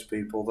credit to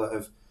people that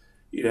have,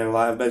 like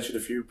I've mentioned a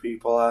few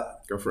people.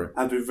 Go for it.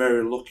 I've been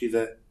very lucky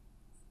that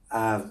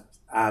I've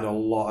had a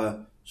lot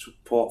of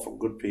support from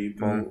good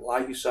people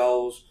like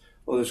yourselves,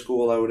 other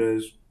school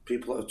owners,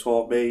 people that have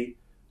taught me,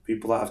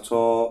 people that I've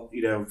taught.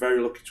 Very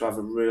lucky to have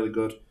a really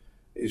good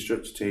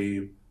instructor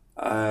team.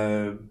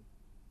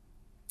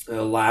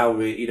 Allow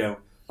me,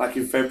 like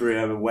in February,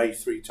 I'm away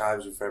 3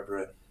 times in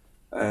February,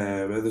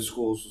 and the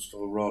schools will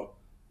still run.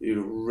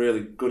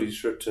 Really good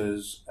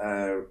instructors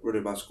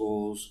running my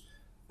schools.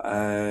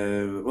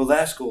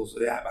 Their schools,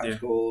 the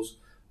schools.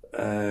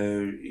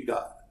 You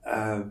got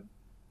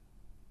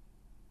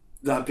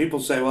that people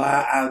say, well,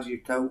 how do you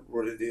cope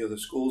running the other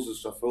schools and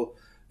stuff? Well,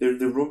 they're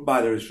run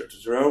by their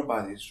instructors, they're owned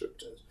by the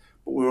instructors,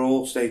 but we're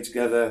all stay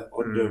together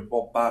under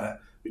one banner.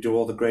 We do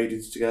all the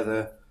gradings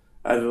together,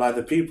 and like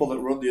the people that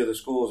run the other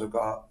schools have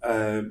got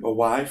a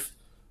wife,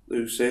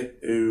 Lucy,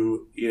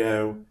 who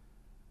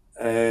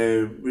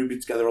we've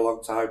been together a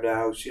long time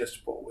now. She has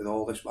to put up with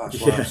all this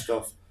martial arts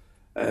stuff.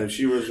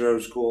 She runs her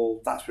own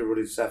school. That's been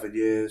running 7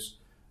 years.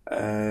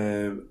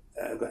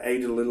 I've got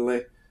Aidan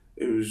Lindley,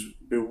 who's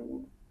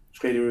been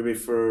training with me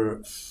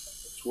for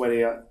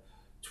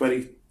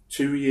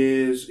 22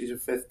 years. He's a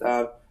 5th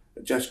dan.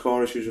 Jess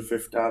Cornish, who's a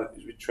 5th dan,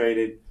 who's been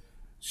training.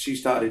 She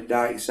started in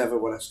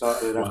 97 when I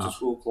started an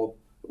after-school club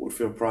at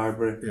Woodfield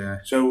Primary. Yeah.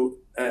 So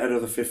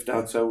another 5th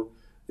dan. So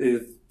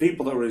the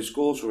people that are in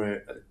schools for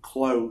it are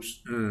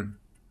close.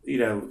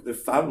 The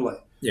family.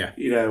 Yeah.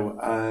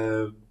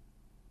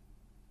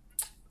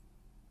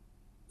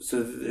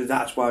 So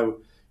that's why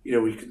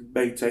we can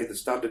maintain the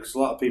standard, because a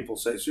lot of people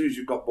say as soon as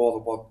you've got more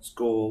than one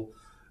school,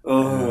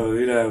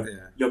 you're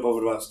not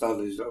bothered about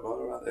standards, you're not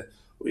bothered about it.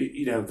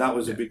 That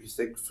was the biggest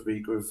thing for me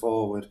going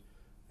forward,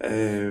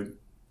 and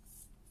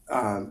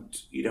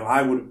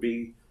I wouldn't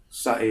be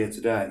sat here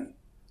today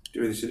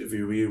doing this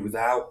interview with you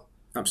without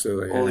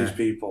all these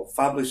people,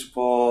 family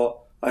support.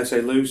 Like I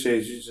say,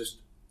 Lucy, she's just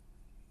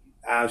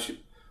how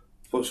she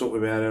puts up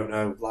with me. I don't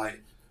know,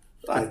 like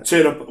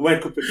turn up,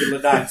 wake up in the middle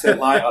of the night, turn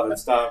the light on and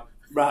start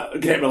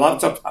getting my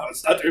laptop out and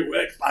start doing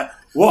work. Like,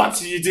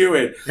 what are you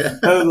doing?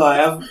 And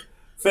like,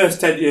 first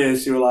 10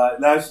 years, she was like,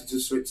 now she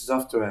just switches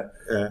off to it.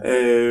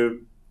 Yeah.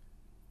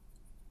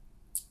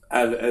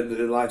 And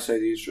like I say,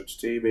 the instructor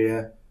team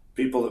here,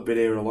 people that have been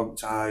here a long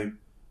time,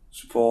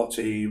 support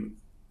team,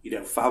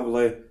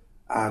 family,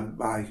 and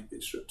my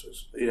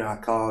instructors. I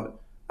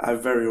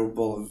I'm very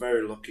humble and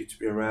very lucky to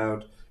be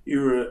around.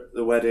 You were at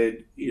the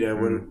wedding,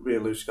 when me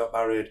and Lucy got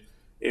married.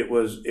 It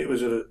was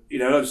a,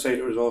 not saying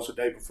it was also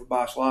day, but for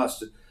martial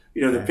arts,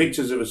 the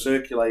pictures that were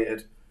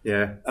circulated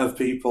of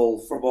people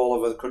from all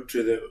over the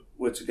country that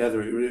were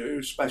together, it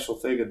was a special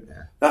thing. And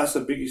that's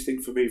the biggest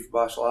thing for me for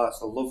martial arts.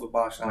 The love of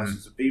martial arts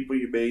is the people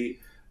you meet,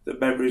 the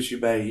memories you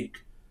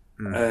make.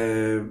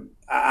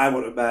 I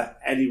would have met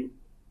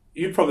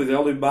you're probably the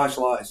only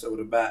martial artist I would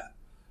have met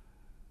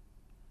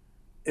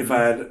if I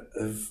had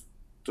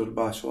done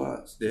martial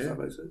arts. Does that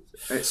make sense?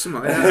 It's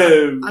something like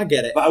I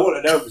get it. But I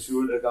wouldn't know because we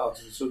wouldn't have got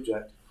onto the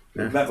subject.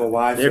 I met my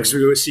wife. Yeah, because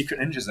we were secret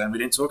ninjas then. We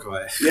didn't talk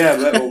about it. Yeah, I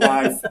met my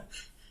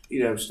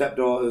wife,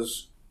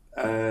 stepdaughters,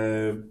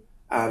 and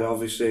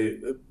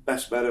obviously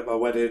best men at my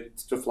wedding,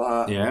 stuff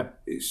like that. Yeah.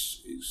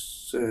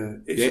 It's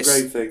a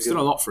great thing. It's done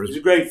a lot for us. It's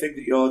a great thing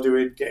that you're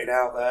doing, getting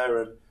out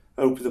there, and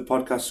hoping the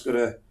podcast's going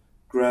to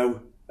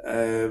grow.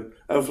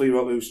 Hopefully you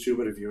won't lose too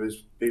many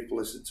viewers. People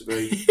listen to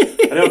me.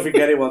 I don't think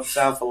anyone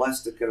south of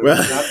Leicester can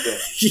understand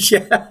it.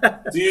 Yeah.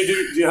 Do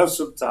you have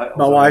subtitles?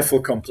 My wife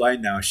will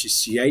complain now.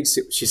 She hates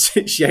it.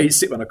 She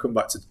hates it when I come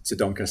back to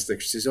Doncaster.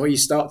 She says, "Oh, you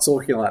start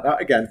talking like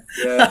that again."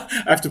 Yeah.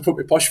 I have to put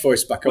my posh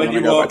voice back on. When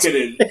you're walking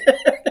in,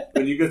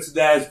 when you go to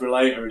Knaresborough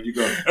later and you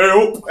go,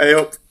 "Hey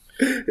up."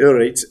 You're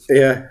right.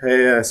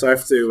 Yeah. So I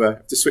have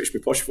to switch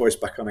my posh voice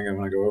back on again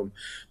when I go home.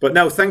 But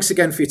no, thanks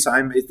again for your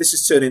time. This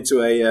has turned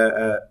into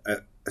a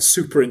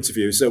super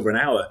interview. It's over an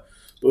hour,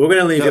 but we're going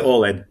to leave it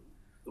all in.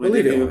 We'll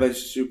didn't even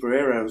mention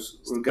superheroes.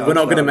 We're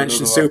not going to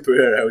mention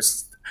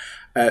superheroes.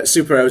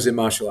 Superheroes in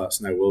martial arts.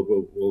 No,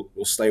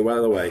 we'll stay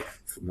well away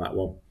from that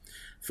one.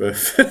 For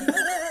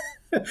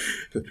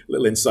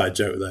little inside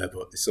joke there,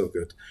 but it's all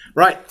good.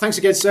 Right. Thanks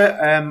again, sir.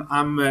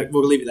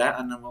 We'll leave it there,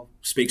 and then we'll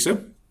speak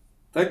soon.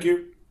 Thank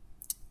you.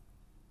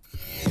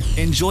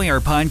 Enjoy our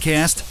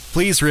podcast?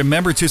 Please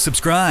remember to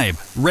subscribe,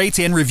 rate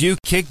and review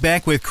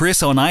Kickback with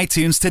Chris on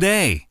iTunes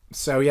today.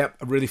 So yeah,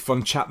 a really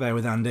fun chat there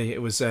with Andy.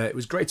 It was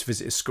great to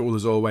visit his school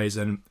as always,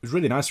 and it was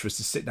really nice for us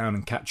to sit down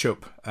and catch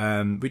up.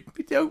 We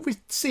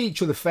see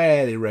each other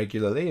fairly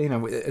regularly,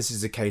 as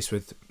is the case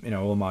with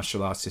all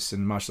martial artists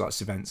and martial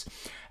arts events.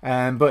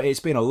 But it's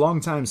been a long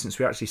time since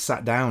we actually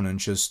sat down and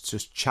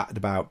just chatted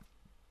about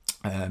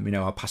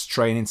our past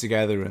training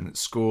together and at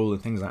school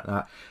and things like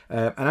that.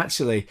 And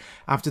actually,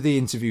 after the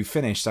interview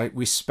finished,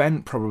 we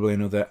spent probably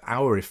another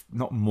hour, if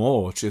not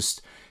more,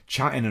 just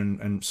chatting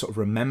and sort of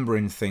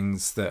remembering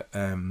things that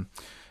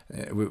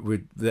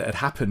that had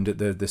happened at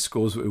the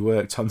schools that we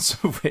worked on,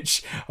 some of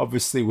which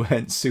obviously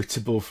weren't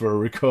suitable for a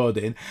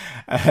recording.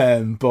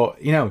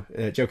 But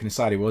joking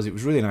aside, it was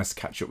really nice to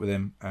catch up with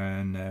him,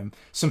 and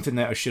something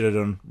that I should have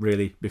done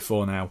really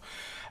before now.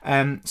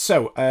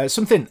 So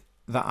something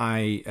that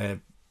I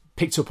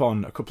picked up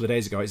on a couple of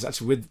days ago is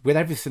actually with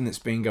everything that's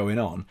been going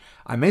on,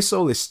 I miss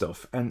all this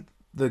stuff. And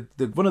the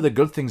one of the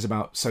good things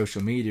about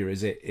social media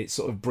is it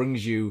sort of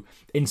brings you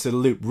into the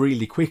loop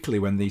really quickly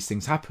when these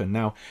things happen.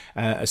 Now,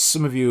 as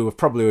some of you have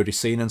probably already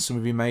seen, and some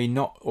of you may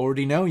not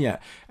already know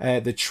yet,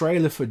 the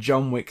trailer for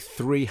John Wick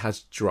 3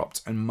 has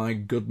dropped, and my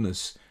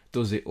goodness,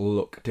 does it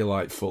look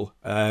delightful.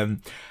 I've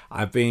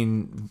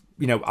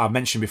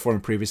mentioned before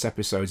in previous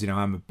episodes,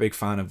 I'm a big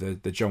fan of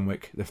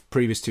the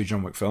previous two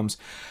John Wick films,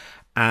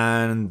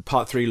 and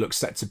part 3 looks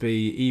set to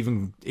be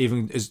even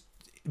as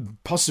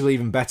possibly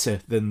even better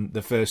than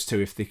the first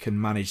two if they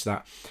can manage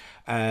that.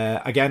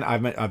 Again,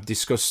 I've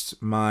discussed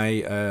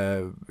my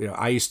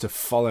I used to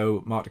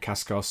follow Mark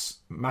Dacascos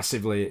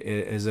massively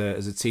as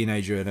a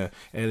teenager and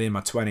early in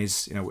my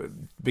 20s,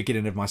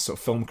 beginning of my sort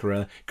of film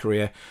career,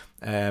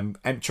 trying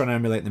to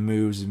emulate the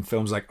moves in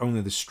films like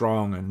Only the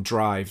Strong and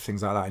Drive,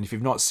 things like that. And if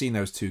you've not seen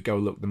those two, go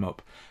look them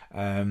up.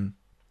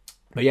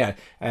 But yeah,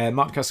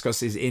 Mark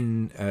Dacascos is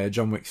in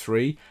John Wick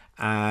 3,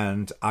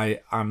 and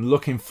I'm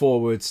looking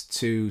forward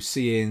to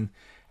seeing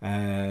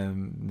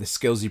the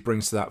skills he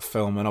brings to that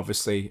film, and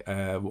obviously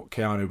what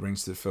Keanu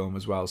brings to the film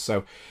as well.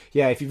 So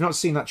yeah, if you've not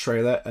seen that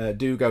trailer,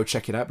 do go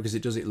check it out, because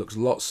it looks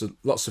lots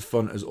of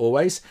fun as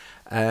always.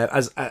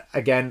 As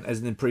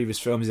in the previous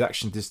films, the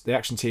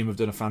action team have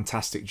done a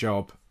fantastic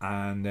job,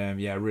 and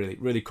really,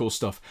 really cool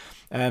stuff.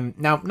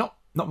 Now,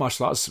 not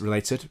martial arts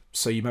related,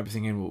 so you might be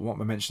thinking, well, what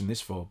am I mentioning this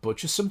for? But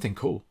just something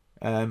cool.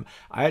 I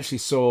actually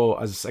saw,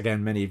 as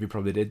again many of you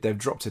probably did, they've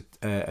dropped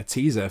a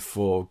teaser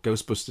for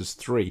Ghostbusters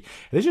 3.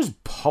 They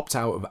just popped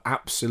out of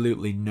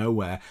absolutely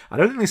nowhere. I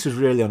don't think this was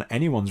really on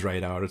anyone's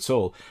radar at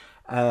all.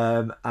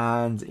 I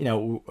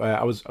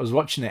was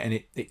watching it,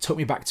 and it took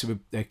me back to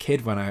a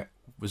kid when I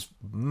was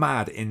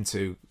mad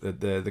into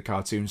the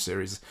cartoon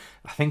series.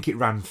 I think it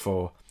ran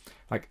for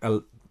like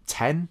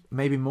 10,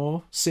 maybe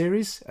more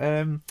series.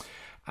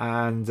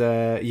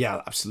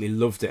 Absolutely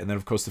loved it. And then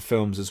of course the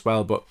films as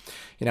well. But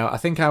I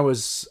think I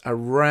was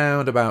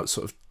around about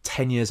sort of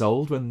 10 years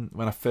old when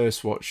I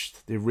first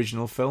watched the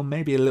original film,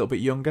 maybe a little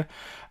bit younger,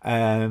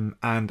 and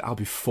I'll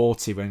be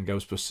 40 when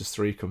Ghostbusters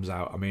 3 comes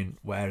out. I mean,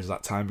 where has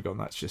that time gone?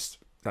 That's just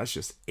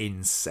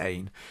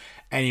insane.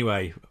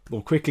 Anyway,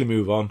 we'll quickly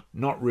move on.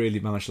 Not really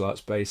martial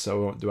arts based, so I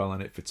won't dwell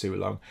on it for too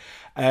long.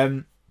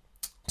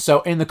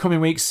 So in the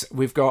coming weeks,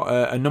 we've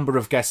got a number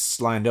of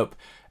guests lined up.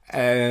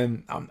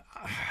 I'm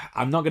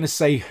not going to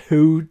say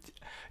who,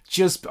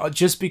 just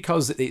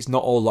because it's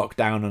not all locked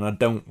down, and I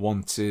don't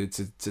want to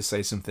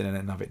say something and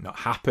then have it not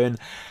happen.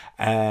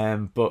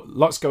 But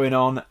lots going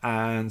on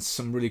and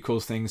some really cool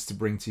things to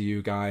bring to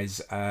you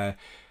guys.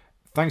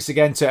 Thanks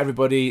again to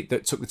everybody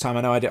that took the time.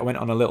 I know I went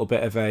on a little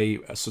bit of a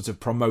sort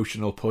of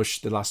promotional push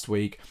the last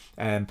week.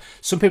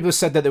 Some people have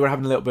said that they were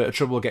having a little bit of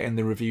trouble getting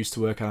the reviews to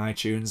work on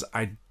iTunes.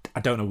 I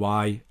don't know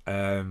why.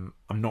 I'm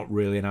not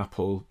really an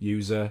Apple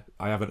user.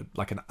 I have an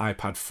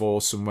iPad 4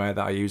 somewhere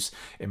that I use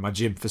in my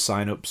gym for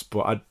sign-ups,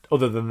 but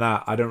other than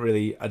that, I don't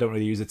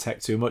really use the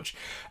tech too much.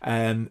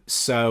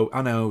 So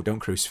I know, don't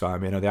crucify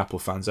me. I know the Apple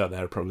fans out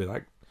there are probably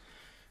like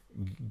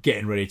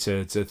getting ready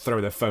to throw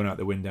their phone out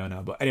the window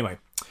now. But anyway,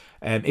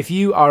 if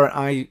you are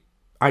an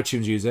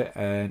iTunes user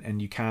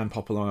and you can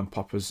pop along and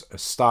pop us a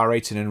star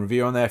rating and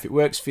review on there, if it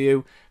works for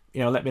you,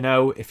 let me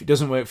know. If it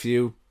doesn't work for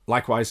you,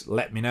 likewise,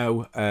 let me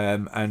know.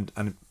 And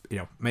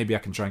maybe I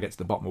can try and get to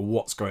the bottom of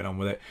what's going on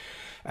with it.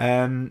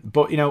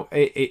 But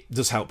it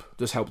does help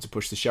to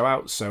push the show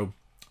out. So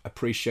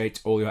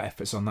appreciate all your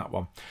efforts on that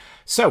one.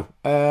 So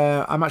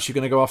I'm actually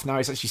going to go off now.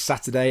 It's actually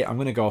Saturday. I'm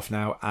going to go off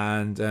now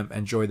and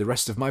enjoy the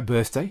rest of my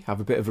birthday. Have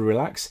a bit of a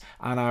relax,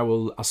 and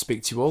I'll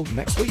speak to you all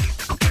next week.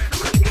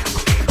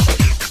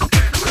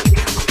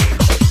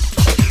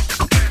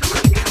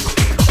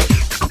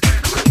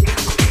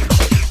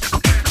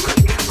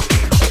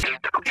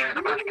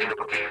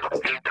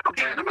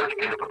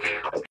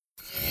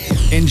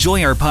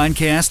 Enjoy our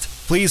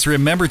podcast? Please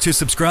remember to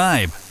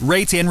subscribe,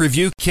 rate, and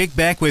review Kick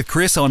Back with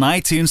Chris on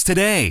iTunes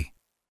today.